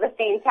teacher at the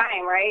same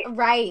time, right?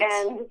 Right.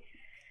 And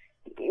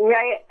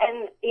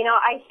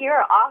I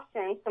hear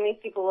often so many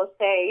people will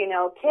say,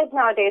 kids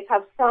nowadays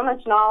have so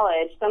much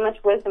knowledge, so much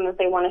wisdom that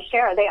they want to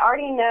share. They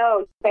already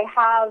know, they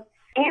have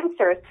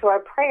answers to our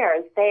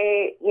prayers.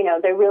 They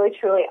really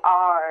truly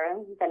are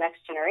the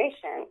next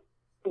generation.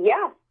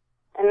 Yes,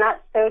 and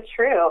that's so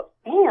true.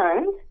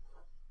 And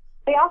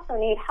they also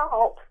need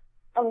help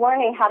of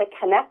learning how to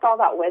connect all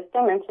that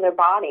wisdom into their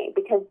body,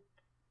 because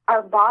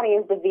our body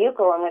is the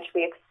vehicle in which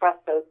we express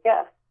those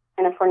gifts.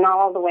 And if we're not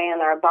all the way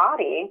in our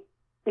body,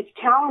 it's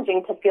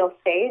challenging to feel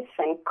safe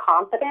and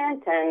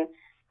confident and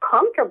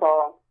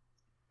comfortable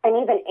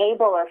and even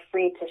able or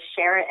free to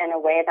share it in a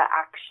way that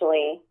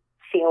actually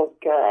feels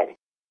good.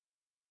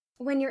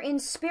 When you're in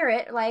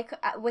spirit, like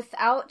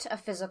without a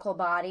physical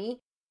body,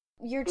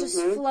 you're just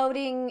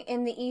floating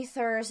in the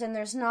ethers and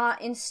there's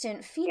not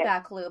instant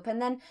feedback loop.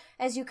 And then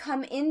as you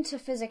come into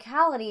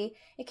physicality,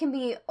 it can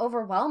be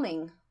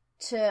overwhelming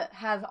to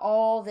have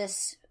all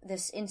this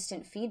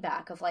instant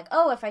feedback of like,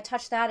 oh, if I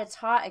touch that, it's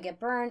hot, I get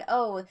burned.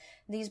 Oh,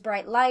 these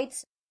bright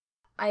lights.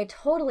 I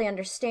totally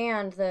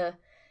understand the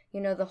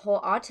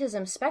whole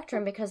autism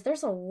spectrum because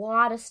there's a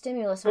lot of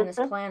stimulus on this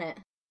planet.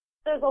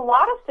 There's a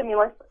lot of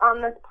stimulus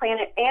on this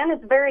planet, and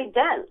it's very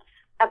dense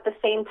at the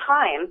same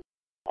time.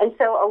 And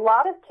so a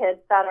lot of kids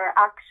that are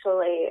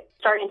actually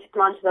starting to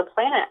come onto the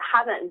planet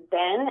haven't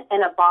been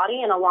in a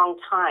body in a long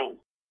time.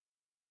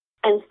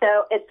 And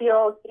so it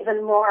feels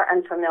even more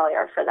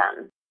unfamiliar for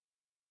them.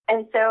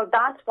 And so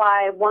that's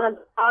why one of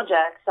the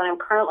projects that I'm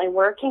currently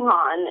working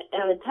on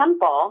in the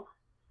temple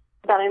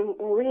that I'm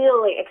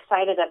really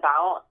excited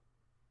about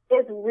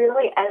is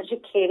really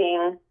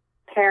educating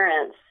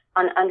parents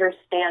on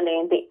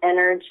understanding the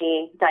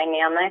energy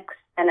dynamics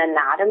and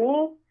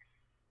anatomy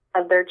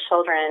of their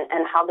children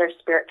and how their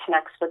spirit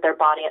connects with their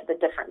body at the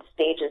different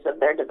stages of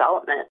their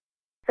development,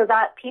 so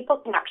that people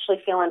can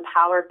actually feel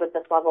empowered with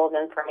this level of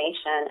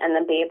information and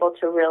then be able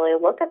to really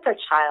look at their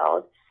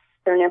child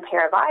through a new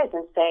pair of eyes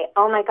and say,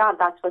 oh my God,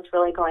 that's what's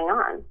really going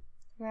on.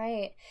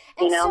 Right.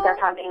 And they're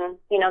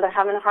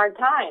having a hard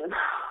time.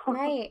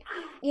 Right.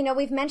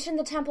 We've mentioned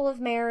the Temple of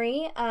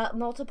Mary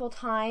multiple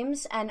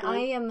times, and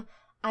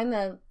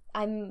I'm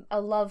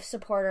a love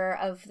supporter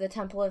of the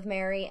Temple of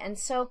Mary. And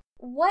so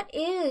what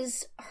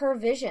is her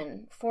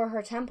vision for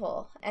her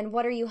temple, and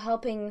what are you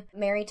helping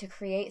Mary to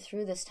create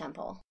through this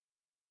temple?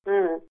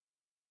 So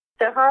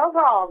her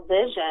overall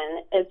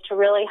vision is to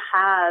really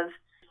have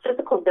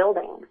physical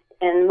buildings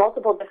in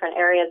multiple different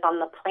areas on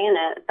the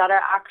planet that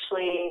are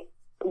actually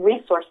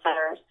resource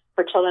centers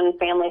for children and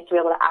families to be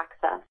able to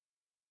access,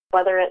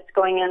 whether it's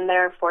going in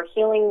there for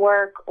healing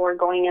work or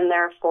going in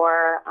there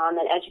for an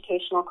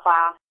educational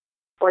class,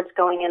 or it's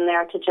going in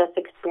there to just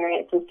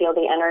experience and feel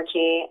the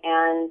energy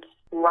and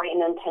write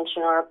an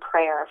intention or a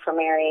prayer for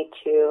Mary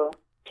to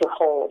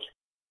hold.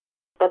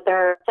 But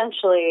they're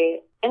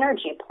essentially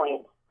energy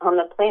points on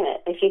the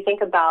planet. If you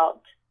think about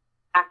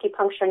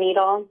acupuncture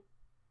needle,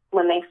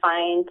 when they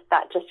find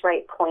that just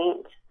right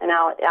point and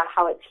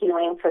how it's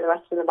healing for the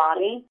rest of the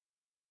body,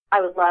 I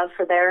would love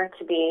for there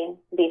to be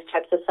these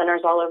types of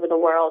centers all over the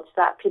world so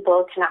that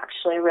people can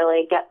actually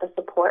really get the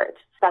support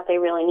that they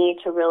really need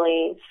to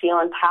really feel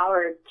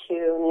empowered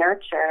to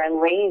nurture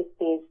and raise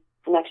these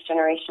next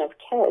generation of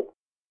kids.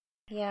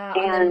 Yeah,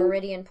 on the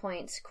meridian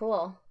points.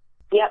 Cool.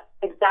 Yep,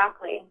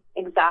 exactly.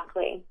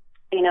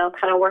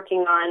 Kind of working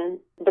on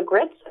the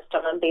grid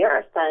system of the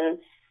earth and,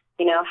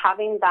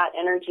 having that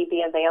energy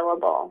be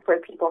available for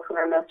people who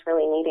are most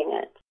really needing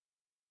it.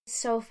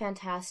 So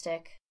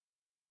fantastic.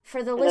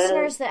 For the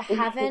listeners that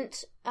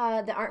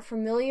that aren't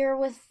familiar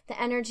with the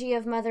energy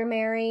of Mother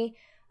Mary,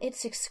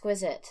 it's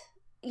exquisite.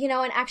 And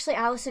actually,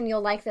 Allison,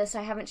 you'll like this.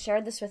 I haven't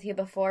shared this with you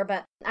before,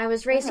 but I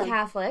was raised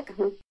Catholic,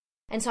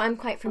 and so I'm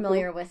quite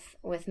familiar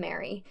with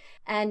Mary.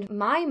 And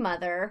my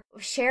mother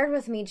shared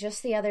with me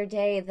just the other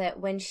day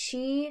that when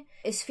she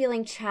is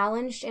feeling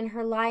challenged in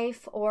her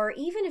life, or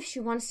even if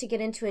she wants to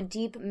get into a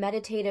deep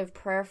meditative,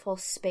 prayerful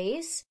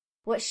space,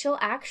 what she'll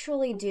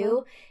actually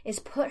do is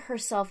put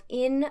herself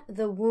in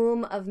the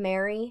womb of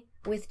Mary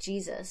with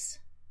Jesus.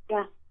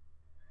 Yeah.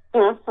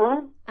 And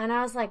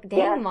I was like,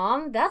 dang,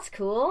 Mom, that's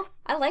cool.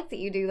 I like that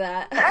you do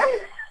that.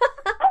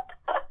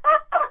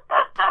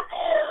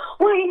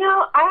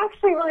 Well, I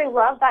actually really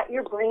love that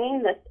you're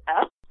bringing this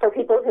up for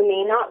people who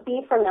may not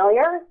be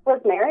familiar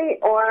with Mary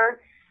or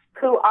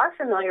who are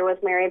familiar with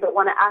Mary but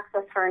want to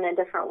access her in a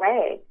different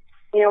way.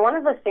 One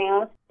of the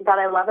things that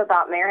I love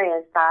about Mary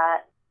is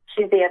that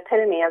she's the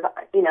epitome of,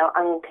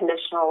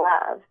 unconditional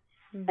love.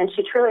 Mm-hmm. And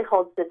she truly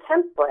holds the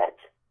template,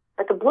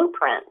 like a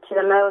blueprint to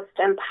the most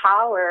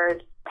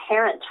empowered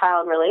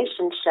parent-child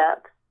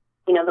relationship,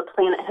 the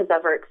planet has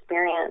ever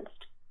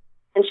experienced.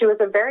 And she was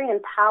a very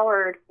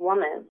empowered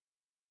woman.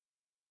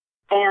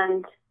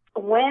 And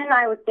when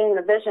I was seeing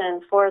the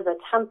vision for the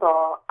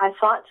temple, I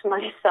thought to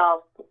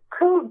myself,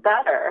 who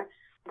better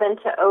than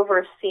to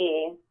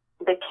oversee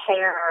the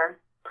care,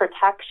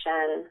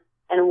 protection,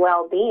 and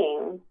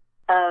well-being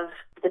of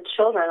the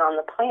children on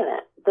the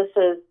planet? This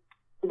is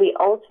the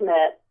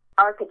ultimate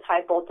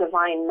archetypal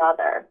divine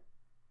mother.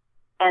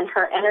 And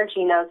her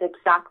energy knows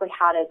exactly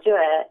how to do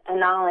it. And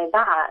not only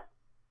that,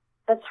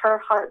 that's her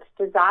heart's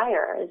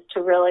desire, is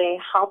to really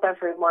help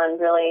everyone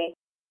really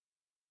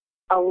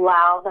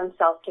allow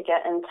themselves to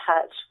get in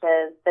touch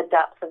with the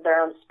depth of their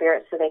own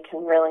spirit so they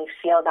can really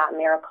feel that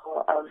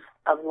miracle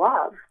of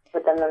love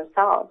within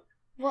themselves.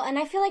 Well, and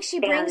I feel like she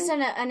brings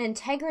an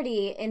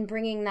integrity in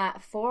bringing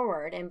that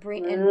forward and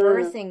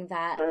birthing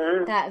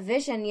that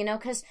vision,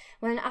 because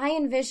when I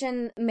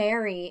envision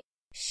Mary,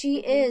 she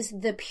is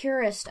the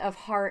purest of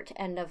heart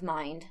and of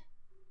mind.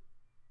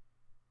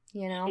 She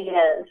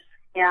is.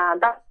 Yeah,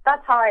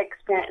 that's how I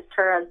experienced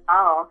her as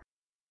well.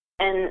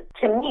 And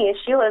to me,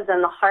 she lives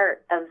in the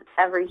heart of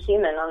every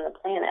human on the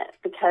planet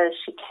because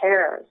she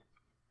cares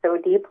so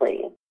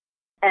deeply.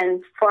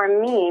 And for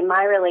me,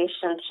 my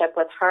relationship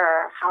with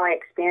her, how I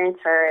experience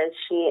her is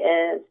she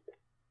is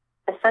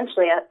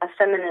essentially a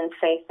feminine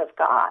face of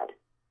God.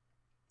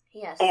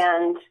 Yes.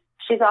 And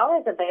she's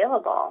always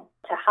available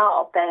to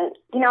help. And,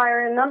 I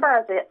remember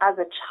as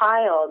a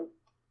child,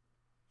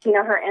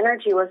 her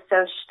energy was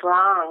so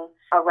strong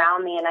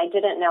around me, and I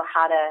didn't know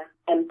how to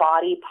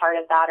embody part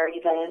of that or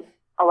even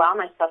allow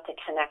myself to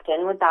connect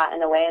in with that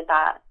in a way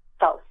that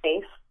felt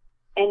safe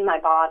in my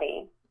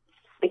body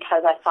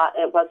because I thought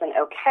it wasn't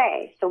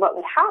okay. So what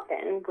would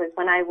happen was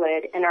when I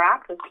would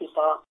interact with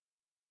people,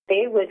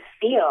 they would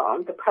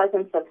feel the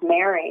presence of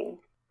Mary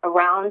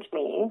around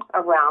me,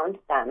 around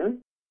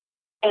them,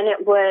 and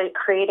it would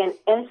create an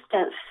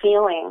instant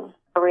feeling,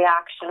 a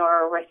reaction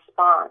or a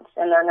response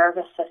in their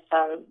nervous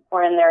system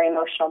or in their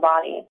emotional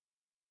body.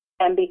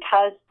 And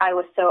because I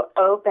was so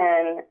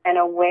open and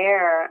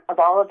aware of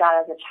all of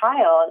that as a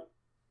child,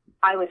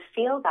 I would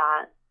feel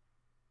that,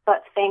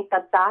 but think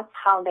that that's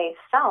how they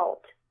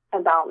felt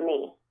about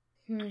me.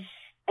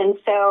 And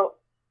so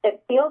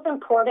it feels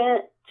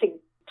important to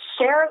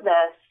share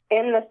this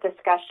in this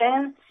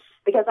discussion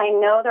because I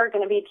know there are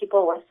going to be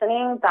people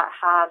listening that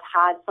have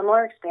had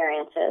similar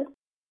experiences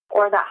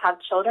or that have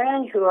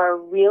children who are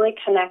really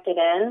connected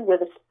in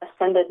with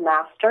ascended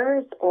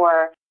masters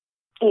or,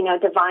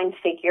 divine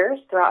figures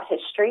throughout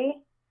history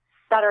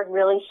that are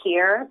really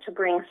here to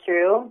bring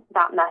through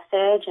that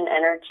message and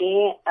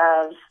energy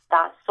of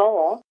that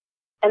soul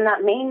and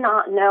that may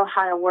not know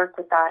how to work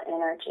with that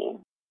energy.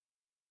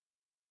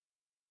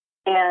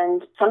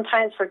 And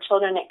sometimes for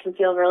children, it can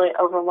feel really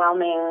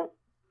overwhelming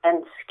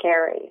and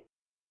scary.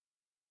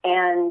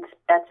 And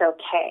that's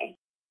okay.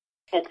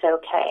 It's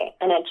okay.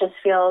 And it just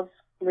feels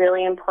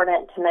really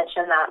important to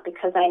mention that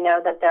because I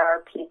know that there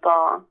are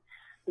people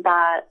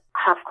that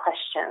have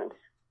questions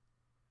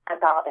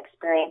about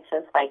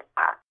experiences like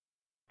that.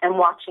 And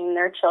watching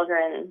their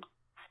children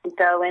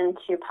go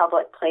into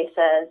public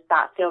places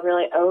that feel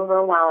really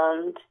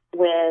overwhelmed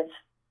with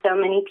so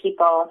many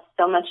people,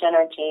 so much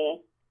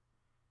energy,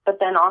 but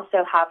then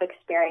also have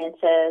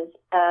experiences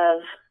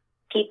of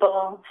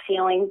people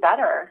feeling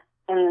better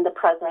in the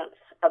presence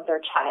of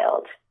their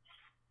child.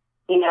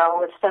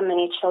 With so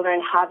many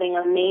children having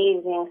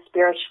amazing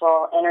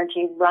spiritual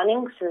energy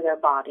running through their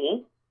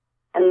body,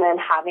 and then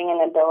having an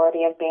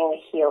ability of being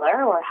a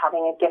healer or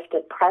having a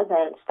gifted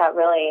presence that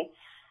really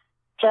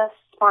just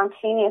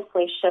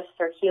spontaneously shifts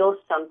or heals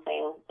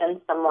something in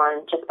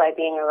someone just by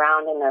being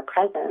around in their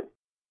presence.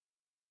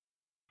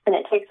 And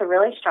it takes a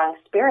really strong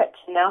spirit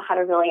to know how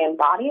to really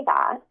embody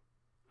that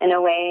in a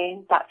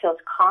way that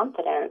feels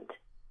confident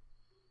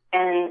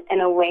and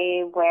in a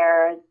way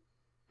where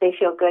they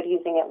feel good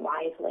using it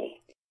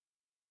wisely.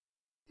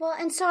 Well,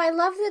 and so I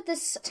love that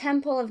this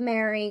Temple of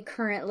Mary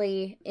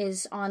currently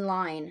is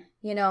online.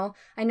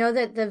 I know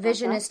that the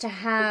vision is to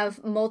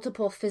have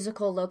multiple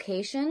physical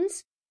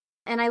locations.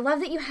 And I love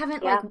that you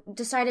haven't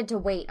decided to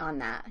wait on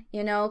that,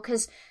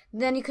 because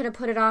then you could have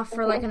put it off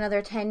for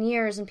another 10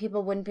 years and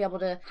people wouldn't be able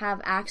to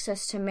have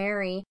access to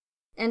Mary.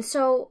 And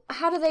so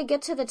how do they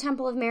get to the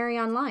Temple of Mary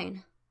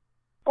online?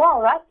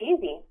 Well, that's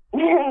easy.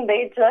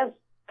 They just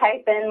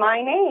type in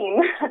my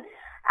name,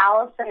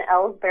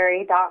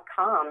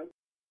 AlisonElsberry.com.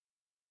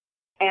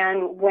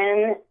 And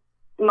when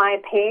my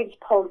page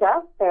pulls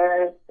up,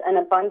 there's an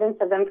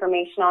abundance of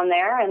information on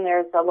there, and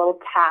there's a little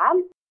tab,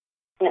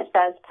 and it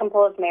says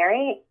Temple of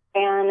Mary.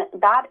 And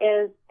that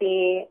is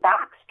the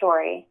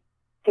backstory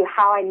to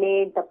how I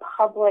made the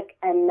public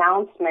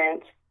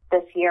announcement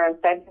this year in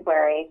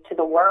February to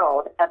the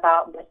world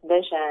about this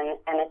vision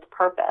and its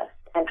purpose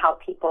and how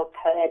people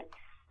could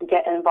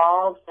get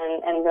involved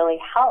and really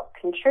help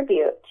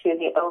contribute to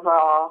the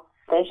overall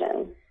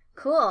vision.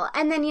 Cool.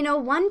 And then,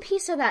 one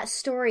piece of that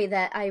story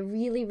that I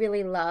really,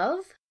 really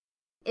love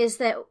is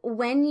that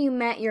when you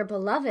met your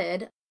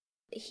beloved,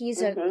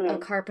 he's a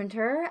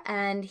carpenter,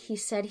 and he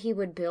said he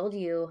would build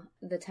you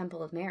the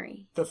Temple of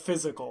Mary. The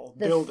physical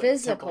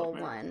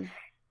one.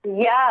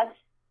 Yes,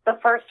 the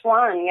first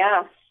one,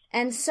 yes.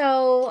 And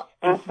so...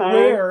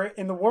 Where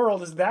in the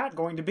world is that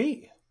going to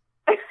be?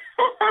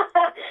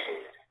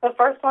 The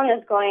first one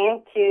is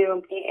going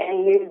to be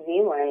in New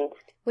Zealand.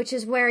 Which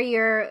is where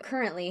you're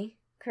currently,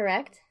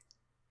 correct?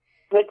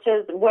 Which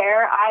is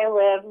where I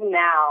live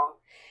now.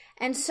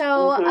 And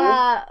so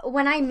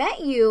when I met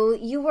you,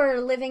 you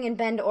were living in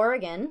Bend,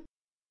 Oregon,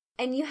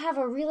 and you have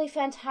a really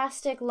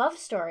fantastic love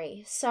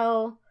story.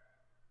 So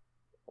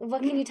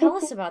what can you tell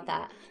us about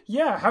that?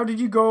 Yeah, how did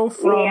you go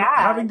from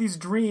having these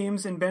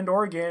dreams in Bend,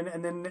 Oregon,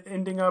 and then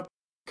ending up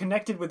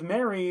connected with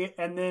Mary,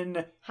 and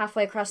then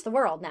halfway across the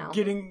world now,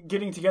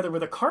 getting together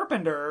with a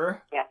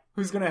carpenter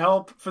who's going to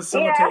help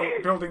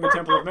facilitate building the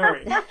Temple of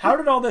Mary? How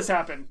did all this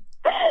happen?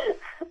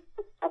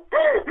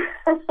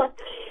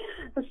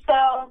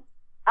 So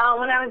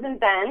when I was in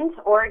Bend,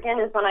 Oregon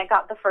is when I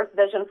got the first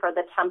vision for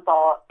the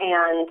temple,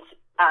 and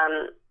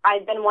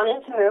I'd been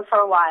wanting to move for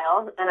a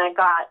while, and I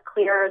got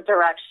clear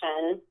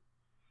direction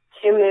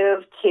to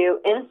move to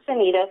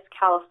Encinitas,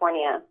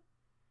 California,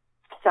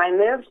 So I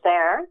moved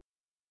there,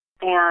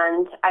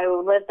 and I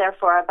lived there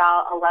for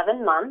about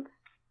 11 months.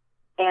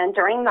 And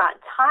during that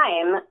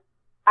time,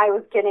 I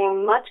was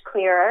getting much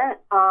clearer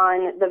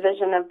on the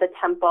vision of the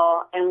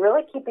temple and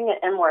really keeping it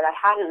inward. I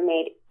hadn't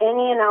made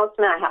any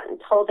announcement. I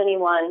hadn't told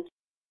anyone.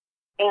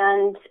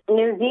 And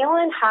New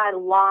Zealand had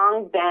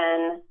long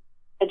been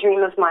a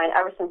dream of mine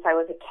ever since I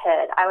was a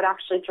kid. I would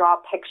actually draw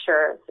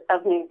pictures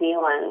of New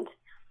Zealand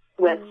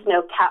with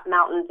snow-capped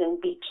mountains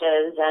and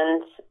beaches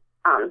and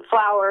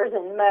flowers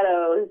and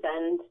meadows.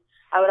 And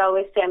I would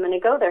always say, I'm going to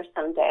go there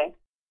someday.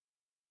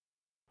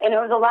 And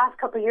over the last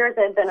couple of years,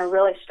 it had been a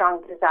really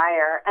strong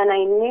desire. And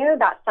I knew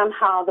that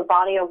somehow the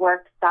body of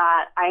work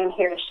that I am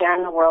here to share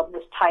in the world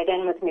was tied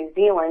in with New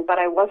Zealand, but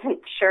I wasn't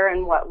sure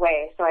in what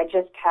way. So I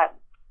just kept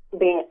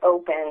being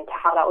open to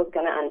how that was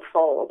going to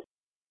unfold.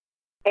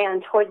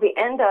 And towards the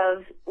end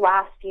of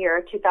last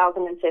year,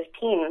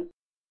 2015,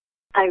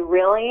 I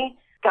really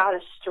got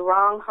a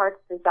strong heart's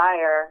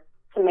desire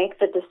to make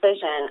the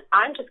decision,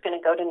 I'm just going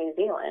to go to New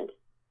Zealand.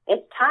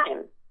 It's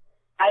time.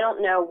 I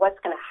don't know what's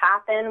going to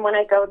happen when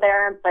I go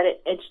there, but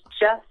it's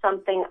just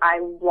something I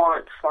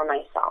want for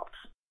myself.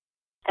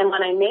 And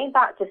when I made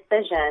that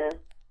decision,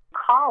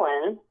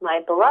 Colin,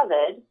 my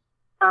beloved,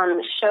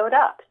 showed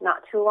up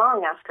not too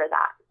long after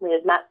that. We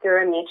had met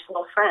through a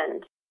mutual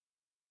friend.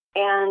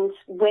 And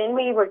when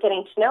we were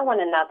getting to know one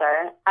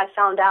another, I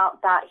found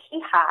out that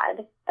he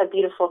had a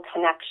beautiful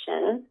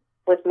connection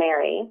with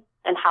Mary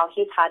and how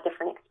he's had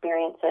different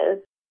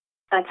experiences.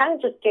 And I kind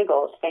of just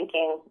giggled,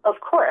 thinking, of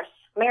course,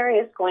 Mary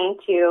is going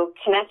to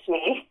connect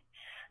me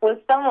with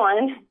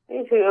someone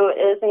who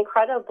is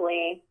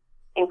incredibly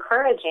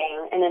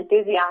encouraging and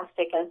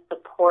enthusiastic and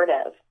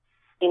supportive,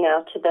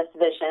 to this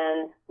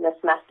vision, this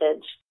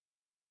message.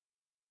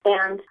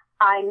 And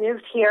I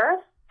moved here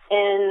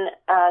in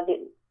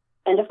the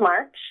end of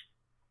March,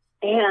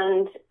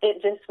 and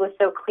it just was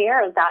so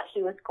clear that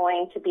he was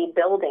going to be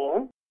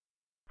building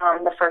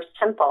the first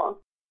temple.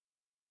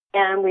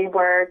 And we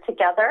were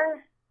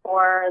together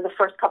for the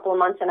first couple of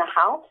months in a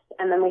house,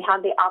 and then we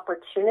had the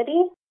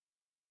opportunity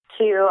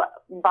to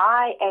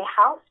buy a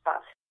house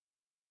bus.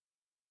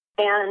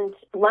 And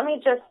let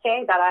me just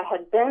say that I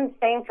had been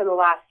saying for the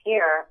last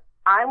year,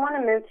 I want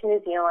to move to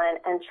New Zealand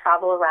and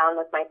travel around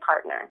with my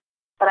partner.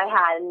 But I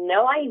had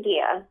no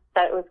idea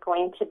that it was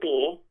going to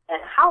be a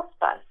house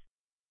bus.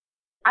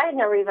 I had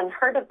never even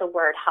heard of the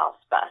word house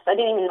bus. I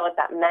didn't even know what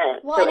that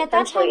meant. Well, so and at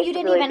that time, you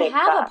didn't even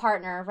have a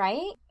partner,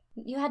 right?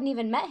 You hadn't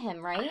even met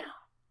him, right?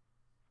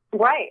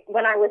 Right.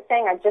 When I was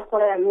saying I just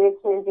wanted to move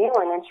to New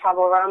Zealand and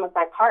travel around with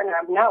my partner,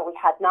 no, we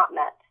had not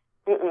met.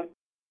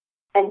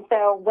 And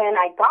so when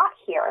I got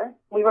here,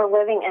 we were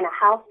living in a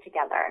house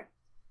together.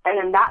 And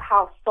then that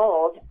house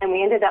sold, and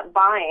we ended up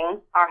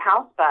buying our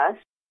house bus.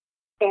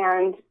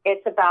 And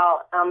it's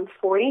about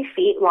 40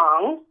 feet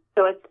long,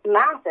 so it's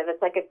massive.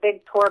 It's like a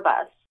big tour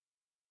bus.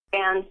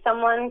 And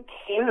someone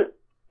came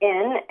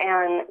in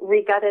and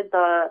regutted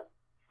the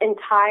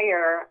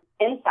entire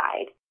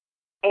inside,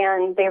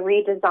 and they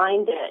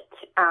redesigned it.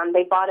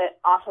 They bought it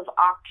off of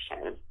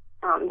auction,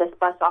 this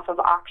bus off of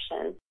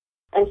auction.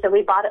 And so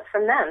we bought it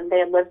from them. They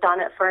had lived on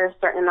it for a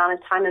certain amount of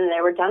time, and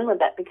they were done with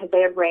it because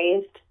they had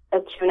raised a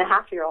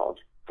 2.5-year-old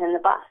in the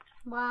bus.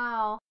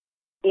 Wow.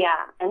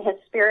 Yeah, and his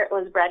spirit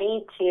was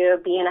ready to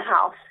be in a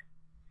house.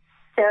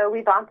 So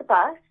we bought the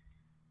bus,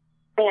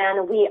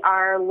 and we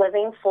are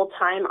living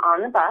full-time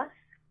on the bus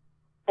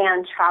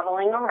and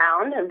traveling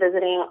around and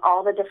visiting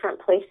all the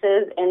different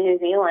places in New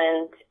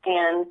Zealand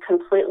and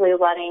completely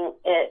letting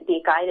it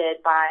be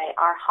guided by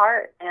our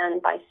heart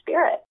and by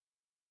spirit.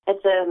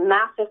 It's a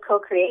massive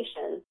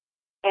co-creation.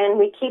 And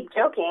we keep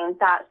joking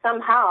that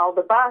somehow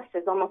the bus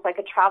is almost like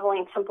a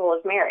traveling temple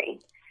of Mary.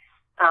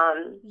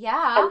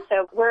 Yeah. And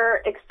so we're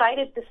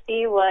excited to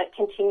see what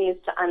continues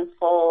to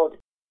unfold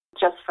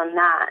just from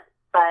that.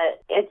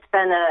 But it's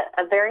been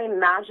a very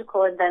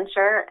magical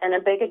adventure and a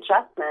big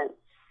adjustment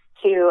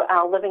to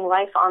living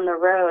life on the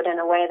road in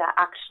a way that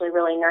actually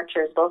really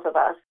nurtures both of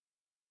us.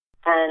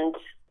 And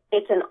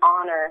it's an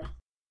honor.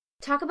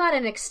 Talk about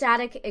an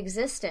ecstatic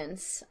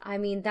existence. I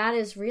mean, that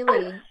is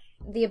really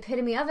the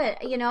epitome of it.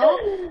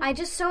 I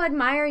just so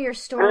admire your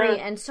story,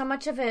 and so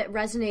much of it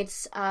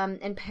resonates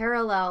and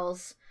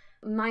parallels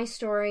my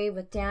story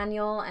with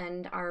Daniel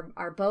and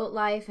our boat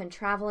life and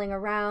traveling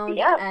around.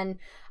 Yep. And,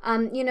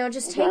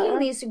 just taking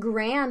these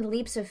grand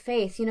leaps of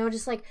faith,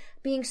 just like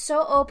being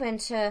so open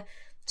to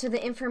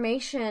the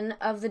information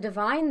of the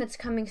divine that's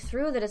coming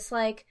through, that it's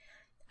like,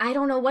 I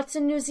don't know what's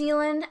in New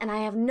Zealand, and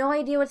I have no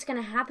idea what's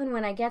going to happen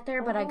when I get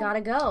there, but I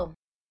gotta go.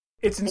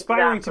 It's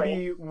inspiring to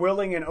be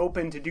willing and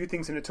open to do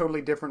things in a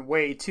totally different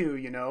way, too,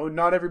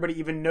 Not everybody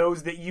even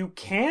knows that you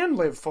can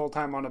live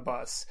full-time on a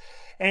bus.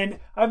 And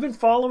I've been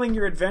following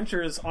your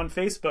adventures on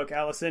Facebook,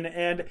 Allison,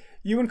 and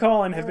you and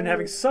Colin have been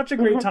having such a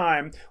great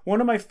time. One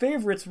of my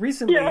favorites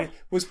recently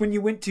was when you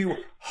went to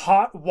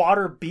Hot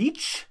Water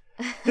Beach.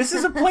 This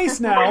is a place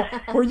now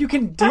where you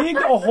can dig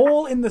a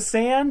hole in the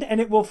sand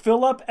and it will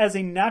fill up as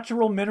a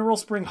natural mineral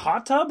spring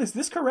hot tub. Is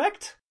this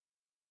correct?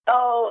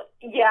 Oh,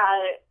 yeah.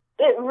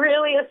 It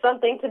really is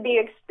something to be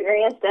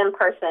experienced in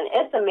person.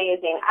 It's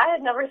amazing. I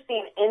had never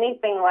seen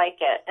anything like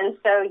it. And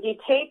so you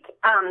take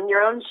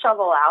your own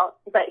shovel out,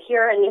 but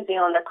here in New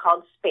Zealand they're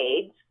called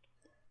spades.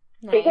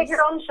 Nice. So you take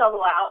your own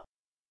shovel out,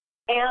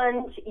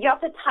 and you have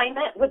to time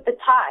it with the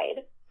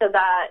tide so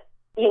that,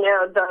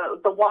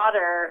 the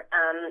water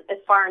is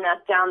far enough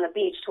down the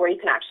beach to where you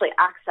can actually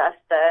access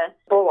the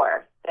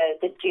bore,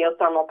 the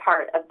geothermal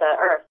part of the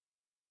earth.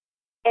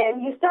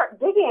 And you start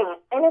digging,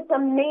 and it's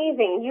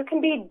amazing. You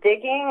can be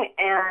digging,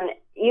 and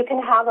you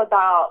can have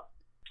about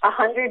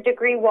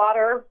 100-degree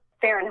water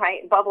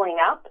Fahrenheit bubbling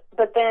up,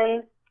 but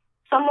then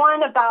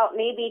someone about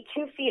maybe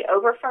 2 feet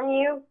over from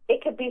you,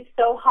 it could be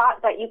so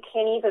hot that you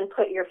can't even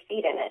put your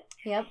feet in it.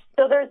 Yep.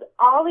 So there's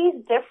all these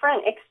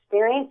different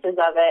experiences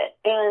of it,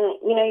 and,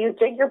 you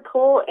dig your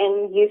pool,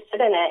 and you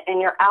sit in it,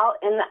 and you're out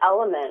in the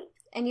elements.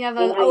 And you have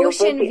an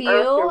ocean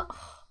view.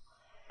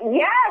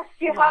 Yes,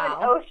 you have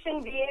an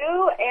ocean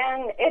view,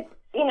 and it's,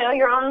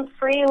 your own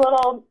free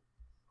little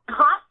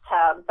hot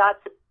tub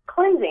that's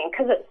cleansing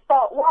because it's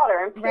salt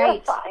water and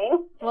purifying. Right.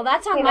 Well,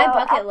 that's on my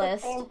bucket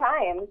list. At the same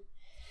time.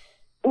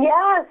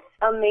 Yes,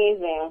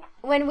 amazing.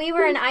 When we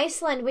were in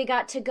Iceland, we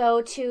got to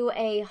go to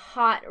a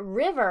hot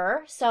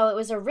river. So it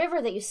was a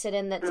river that you sit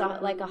in that's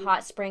like a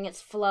hot spring.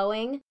 It's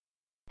flowing.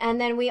 And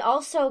then we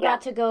also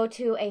got to go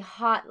to a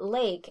hot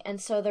lake. And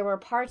so there were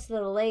parts of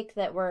the lake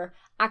that were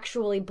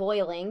actually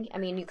boiling. I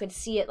mean, you could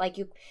see it, like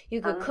you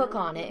could cook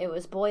on it. It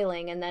was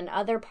boiling. And then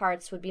other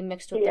parts would be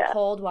mixed with the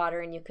cold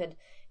water, and it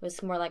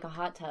was more like a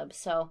hot tub.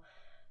 So,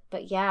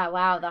 but yeah,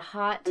 wow, the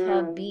hot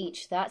tub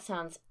beach, that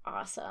sounds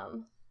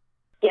awesome.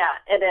 Yeah,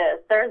 it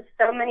is. There's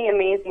so many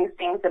amazing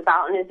things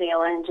about New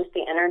Zealand, just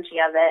the energy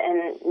of it.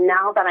 And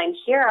now that I'm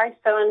here, I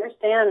so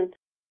understand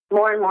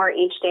more and more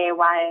each day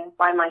why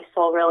my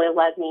soul really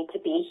led me to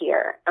be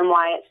here, and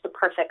why it's the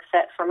perfect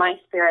fit for my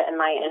spirit and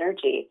my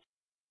energy,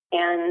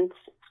 and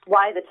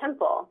why the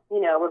temple,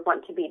 would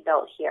want to be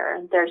built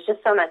here. There's just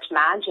so much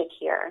magic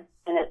here,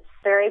 and it's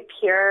very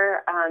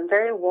pure,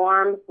 very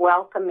warm,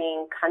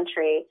 welcoming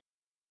country.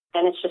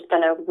 And it's just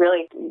been a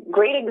really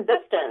great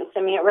existence.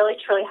 I mean, it really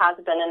truly has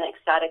been an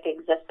ecstatic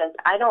existence.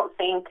 I don't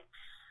think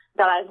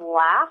that I've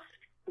laughed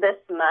this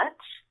much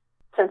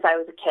since I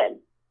was a kid.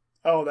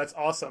 Oh, that's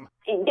awesome.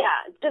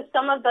 Yeah, just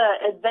some of the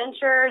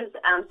adventures,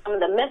 some of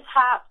the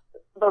mishaps,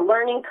 the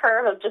learning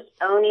curve of just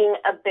owning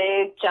a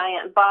big,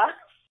 giant bus,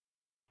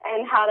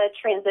 and how to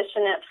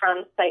transition it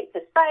from site to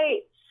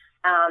site,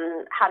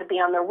 how to be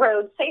on the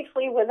road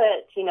safely with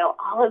it,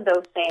 all of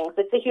those things.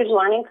 It's a huge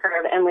learning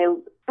curve, and we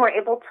were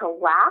able to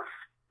laugh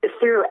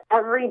through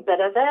every bit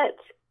of it,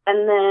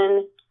 and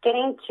then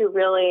getting to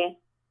really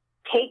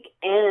take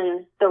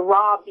in the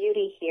raw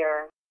beauty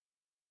here.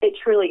 It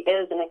truly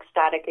is an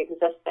ecstatic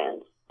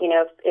existence.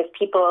 If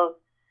people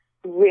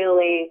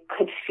really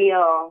could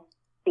feel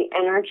the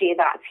energy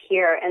that's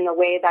here and the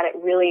way that it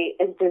really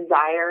is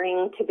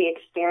desiring to be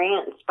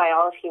experienced by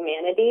all of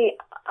humanity,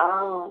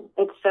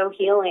 it's so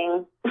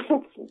healing.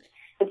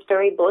 It's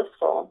very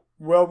blissful.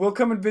 Well, we'll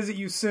come and visit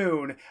you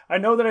soon. I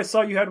know that I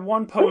saw you had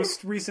one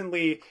post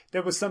recently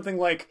that was something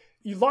like,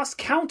 you lost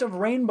count of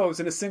rainbows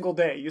in a single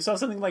day. You saw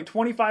something like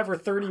 25 or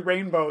 30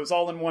 rainbows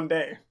all in one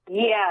day.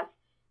 Yes,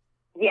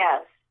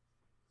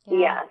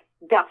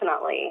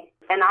 definitely.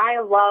 And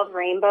I love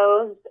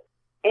rainbows.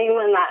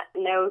 Anyone that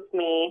knows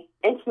me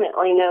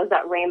intimately knows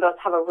that rainbows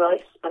have a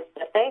really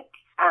specific,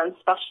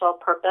 special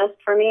purpose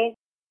for me.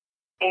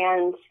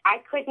 And I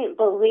couldn't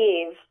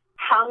believe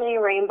how many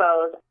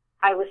rainbows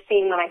I was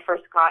seeing when I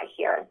first got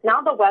here.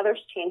 Now the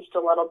weather's changed a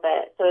little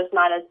bit, so there's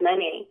not as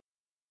many.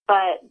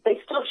 But they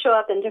still show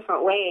up in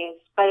different ways.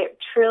 But it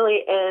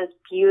truly is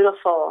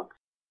beautiful.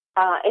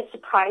 It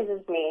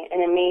surprises me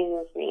and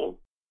amazes me.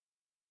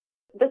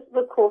 This is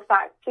a cool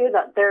fact, too,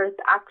 that there's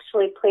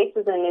actually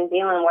places in New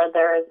Zealand where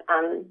there's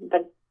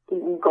the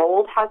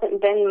gold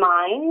hasn't been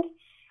mined,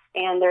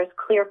 and there's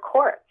clear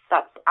quartz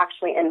that's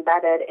actually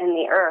embedded in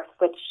the earth,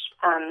 which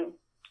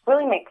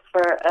really makes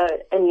for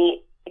a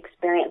neat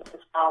experience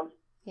as well.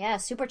 Yeah,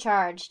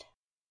 supercharged.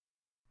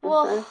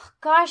 Well,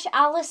 gosh,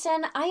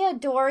 Allison, I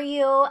adore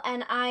you,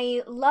 and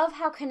I love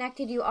how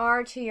connected you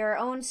are to your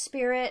own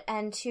spirit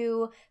and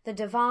to the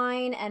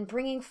divine, and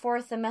bringing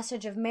forth the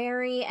message of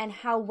Mary, and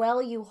how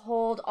well you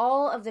hold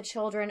all of the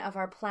children of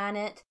our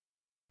planet.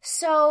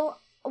 So,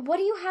 what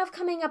do you have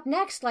coming up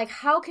next? Like,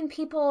 how can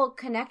people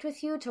connect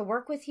with you, to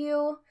work with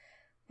you?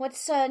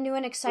 What's new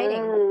and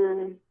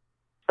exciting?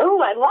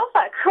 Oh, I love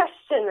that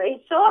question,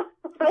 Rachel.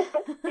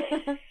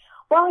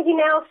 Well,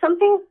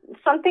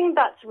 something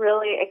that's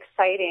really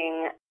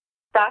exciting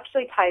that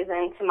actually ties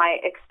into my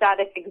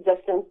ecstatic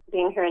existence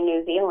being here in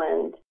New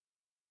Zealand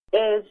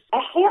is a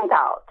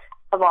handout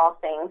of all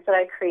things that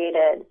I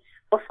created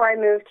before I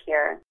moved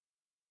here.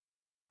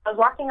 I was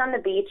walking on the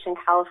beach in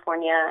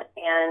California,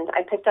 and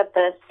I picked up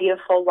this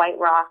beautiful white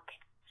rock,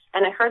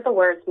 and I heard the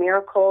words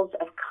 "miracles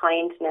of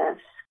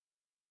kindness,"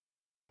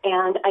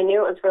 and I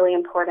knew it was really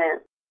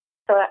important.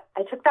 So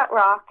I took that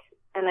rock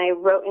and I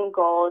wrote in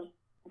gold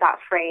that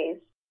phrase.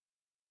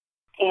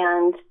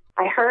 And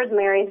I heard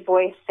Mary's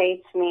voice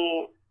say to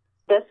me,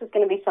 this is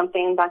going to be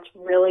something that's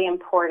really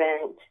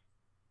important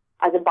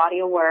as a body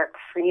of work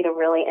for you to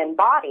really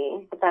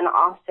embody, but then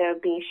also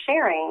be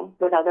sharing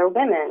with other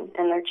women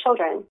and their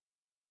children.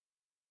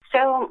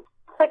 So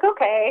it's like,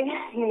 okay,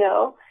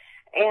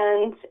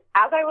 and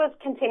as I was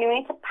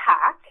continuing to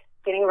pack,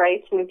 getting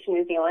ready to move to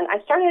New Zealand,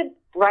 I started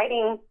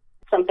writing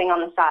something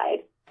on the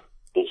side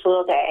each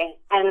little day.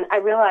 And I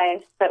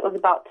realized that it was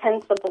about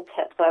 10 simple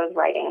tips that I was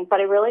writing, but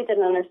I really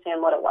didn't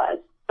understand what it was.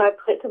 So I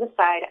put it to the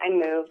side, I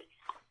moved,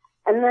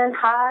 and then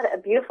had a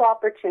beautiful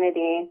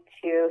opportunity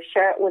to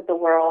share it with the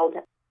world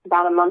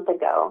about a month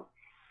ago.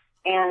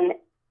 And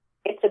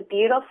it's a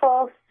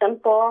beautiful,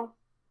 simple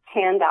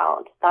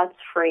handout that's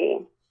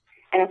free.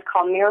 And it's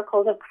called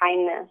Miracles of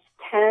Kindness,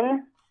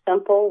 10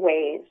 simple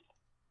ways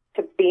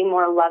to be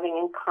more loving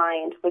and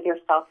kind with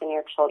yourself and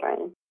your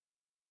children.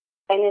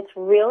 And it's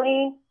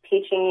really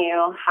teaching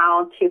you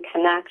how to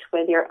connect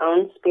with your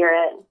own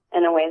spirit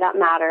in a way that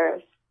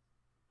matters,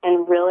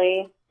 and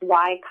really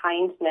why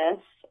kindness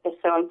is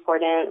so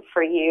important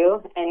for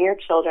you and your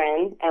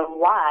children, and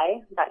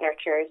why that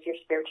nurtures your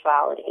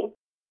spirituality.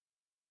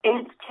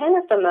 And it's 10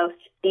 of the most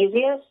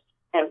easiest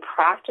and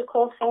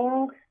practical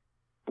things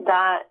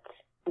that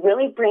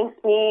really brings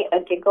me a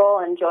giggle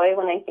and joy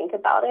when I think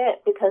about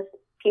it, because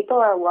people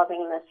are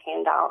loving this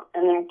handout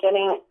and they're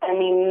getting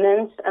an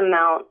immense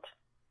amount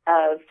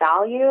of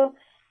value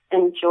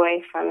and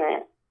joy from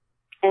it.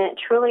 And it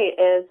truly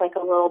is like a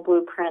little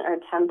blueprint or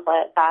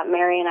template that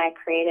Mary and I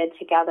created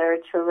together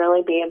to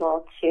really be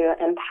able to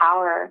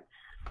empower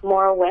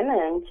more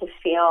women to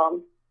feel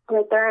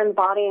like they're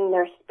embodying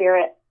their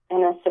spirit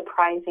in a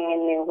surprising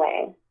and new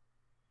way,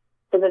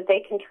 so that they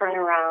can turn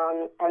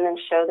around and then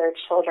show their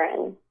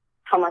children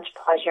how much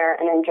pleasure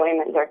and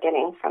enjoyment they're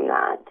getting from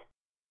that,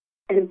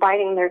 and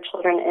inviting their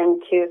children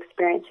into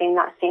experiencing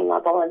that same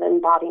level of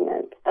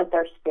embodiment of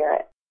their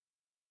spirit.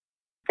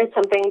 It's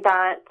something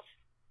that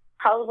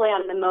probably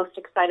I'm the most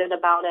excited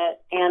about it,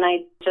 and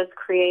I just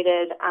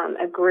created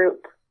a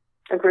group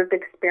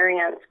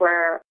experience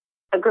where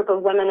a group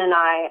of women and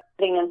I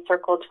sitting in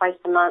circle twice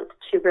a month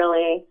to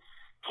really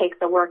take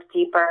the work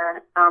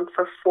deeper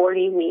for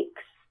 40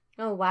 weeks.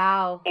 Oh,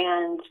 wow.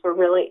 And we're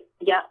really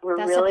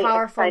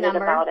excited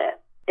about it.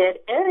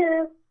 It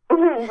is.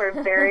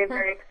 We're very,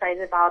 very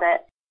excited about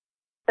it.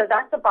 So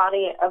that's a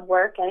body of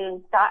work,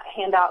 and that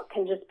handout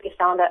can just be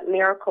found at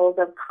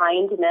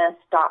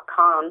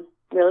miraclesofkindness.com.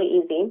 Really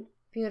easy.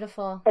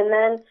 Beautiful. And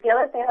then the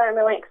other thing that I'm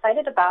really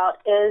excited about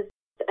is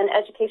an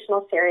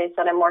educational series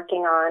that I'm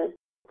working on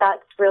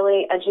that's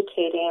really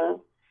educating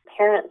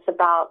parents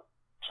about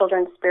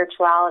children's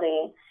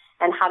spirituality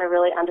and how to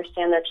really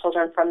understand their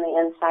children from the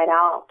inside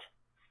out,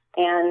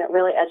 and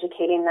really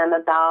educating them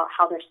about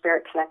how their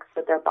spirit connects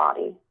with their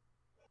body.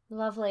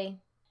 Lovely.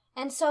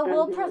 And so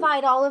we'll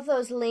provide all of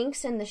those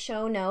links in the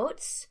show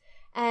notes.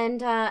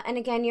 And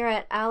again, you're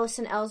at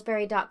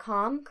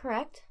AllisonElsberry.com,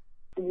 correct?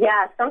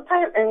 Yeah,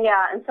 sometimes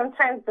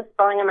the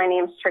spelling of my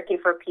name is tricky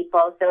for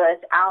people. So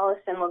it's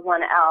Allison with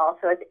one L,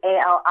 so it's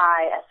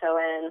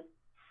Alison.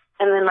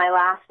 And then my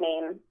last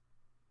name,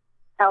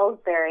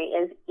 Ellsberry,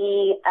 is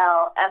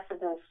ELS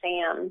as in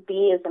Sam,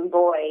 B as in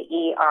boy,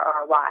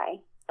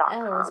 ERRY.com.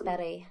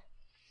 Ellsberry.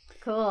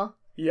 Cool.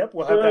 Yep,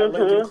 we'll have that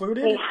link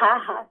included.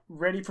 Yeah.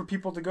 Ready for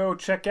people to go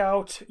check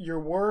out your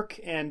work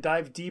and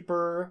dive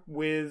deeper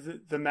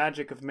with the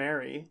magic of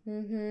Mary.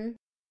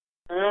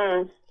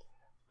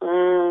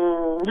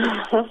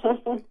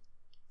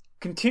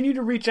 Continue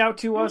to reach out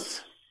to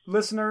us,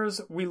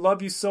 listeners. We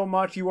love you so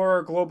much. You are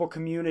our global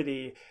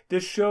community.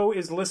 This show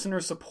is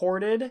listener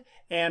supported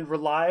and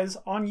relies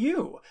on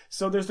you.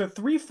 So there's a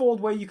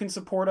threefold way you can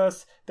support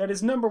us. That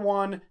is, number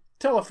one,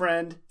 tell a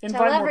friend,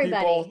 invite more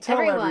people, tell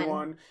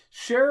everyone,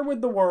 share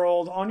with the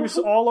world on your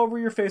all over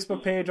your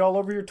Facebook page, all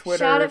over your Twitter.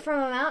 Shout it from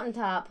a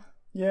mountaintop.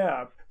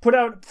 Yeah. Put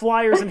out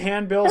flyers and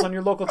handbills on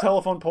your local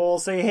telephone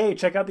poles. Say, hey,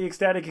 check out the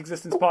Ecstatic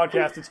Existence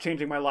podcast. It's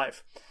changing my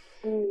life.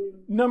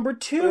 Number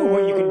two,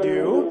 what you can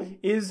do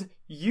is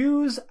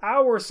use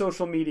our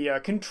social media,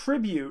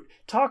 contribute,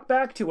 talk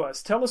back to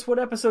us, tell us what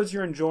episodes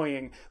you're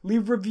enjoying,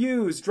 leave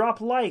reviews,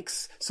 drop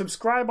likes,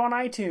 subscribe on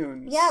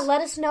iTunes. Yeah, let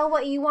us know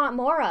what you want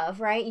more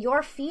of, right?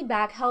 Your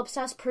feedback helps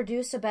us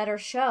produce a better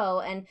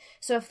show. And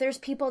so if there's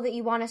people that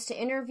you want us to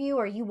interview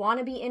or you want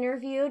to be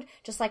interviewed,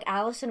 just like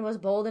Allison was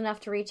bold enough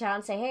to reach out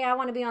and say, hey, I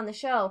want to be on the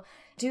show,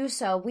 do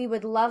so. We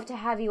would love to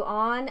have you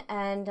on,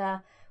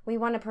 and we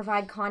want to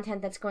provide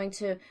content that's going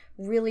to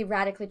really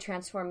radically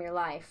transform your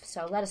life.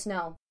 So let us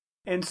know.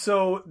 And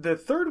so the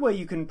third way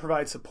you can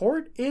provide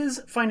support is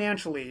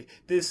financially.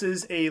 This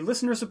is a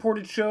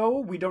listener-supported show.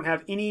 We don't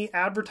have any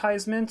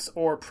advertisements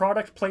or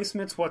product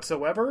placements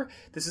whatsoever.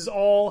 This is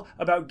all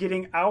about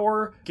getting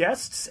our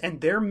guests and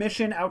their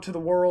mission out to the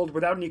world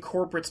without any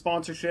corporate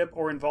sponsorship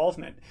or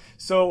involvement.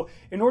 So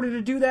in order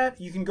to do that,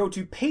 you can go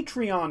to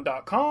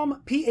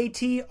patreon.com,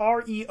 patreon.com,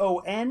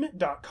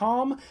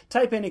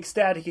 type in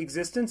Ecstatic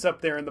Existence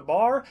up there in the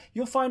bar.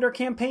 You'll find our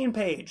campaign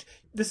page.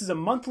 This is a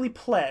monthly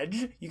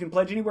pledge. You can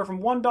pledge anywhere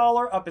from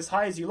 $1 up as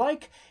high as you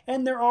like,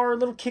 and there are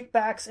little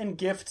kickbacks and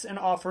gifts and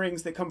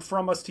offerings that come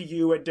from us to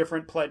you at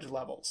different pledge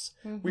levels.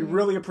 We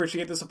really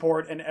appreciate the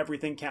support, and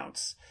everything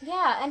counts.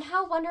 Yeah, and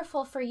how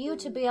wonderful for you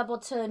to be able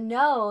to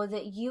know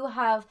that you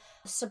have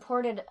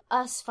supported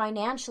us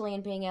financially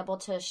in being able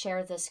to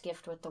share this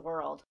gift with the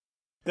world.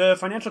 The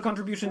financial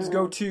contributions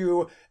go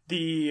to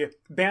the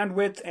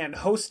bandwidth and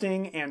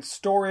hosting and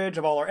storage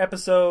of all our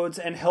episodes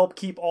and help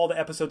keep all the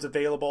episodes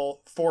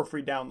available for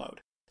free download.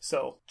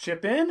 So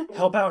chip in,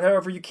 help out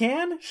however you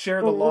can,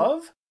 share the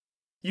love.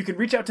 You can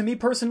reach out to me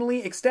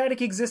personally,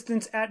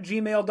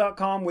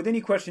 ecstaticexistence@gmail.com, with any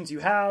questions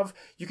you have.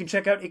 You can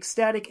check out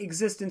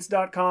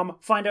ecstaticexistence.com,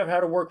 find out how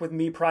to work with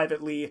me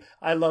privately.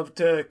 I love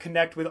to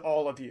connect with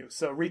all of you,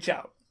 so reach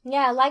out.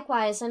 Yeah,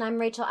 likewise. And I'm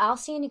Rachel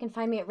Alcyon. You can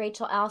find me at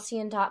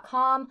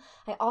rachelalcyon.com.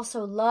 I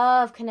also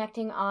love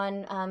connecting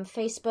on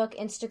Facebook,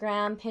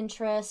 Instagram,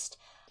 Pinterest.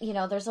 You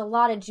know, there's a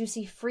lot of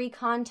juicy free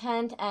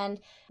content and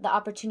the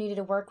opportunity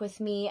to work with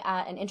me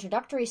at an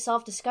introductory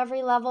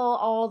self-discovery level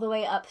all the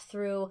way up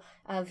through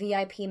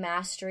VIP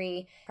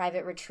mastery,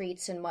 private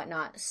retreats, and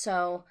whatnot.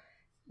 So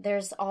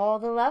there's all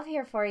the love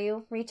here for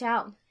you. Reach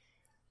out.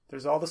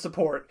 There's all the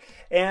support.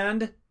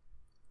 And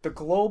the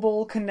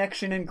global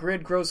connection and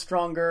grid grows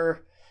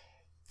stronger.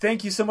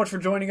 Thank you so much for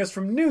joining us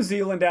from New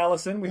Zealand,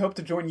 Allison. We hope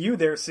to join you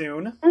there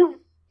soon.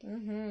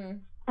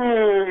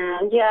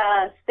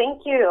 Yes,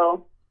 thank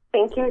you.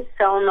 Thank you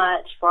so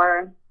much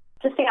for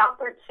just the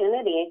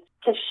opportunity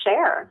to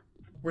share.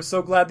 We're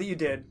so glad that you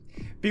did.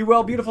 Be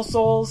well, beautiful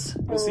souls.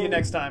 We'll see you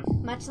next time.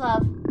 Much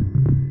love.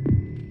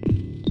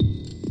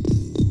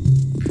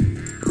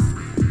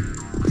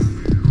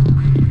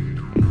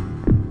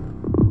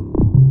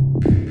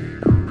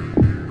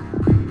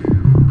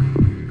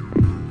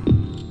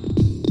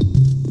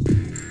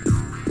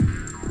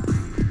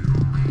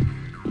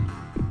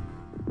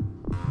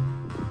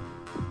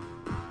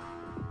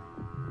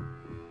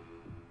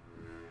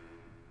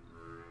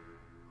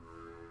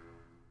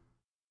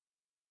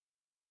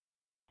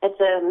 It's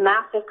a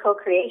massive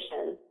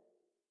co-creation.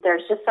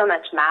 There's just so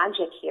much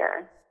magic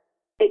here.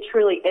 It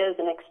truly is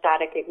an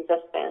ecstatic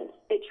existence.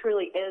 It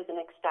truly is an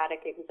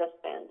ecstatic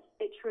existence.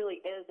 It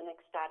truly is an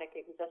ecstatic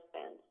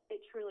existence.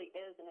 It truly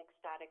is an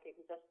ecstatic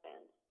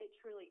existence. It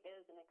truly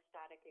is an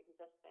ecstatic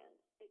existence.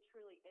 It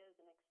truly is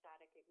an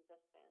ecstatic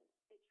existence.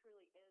 It truly is an ecstatic existence. It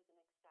truly is an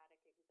ecstatic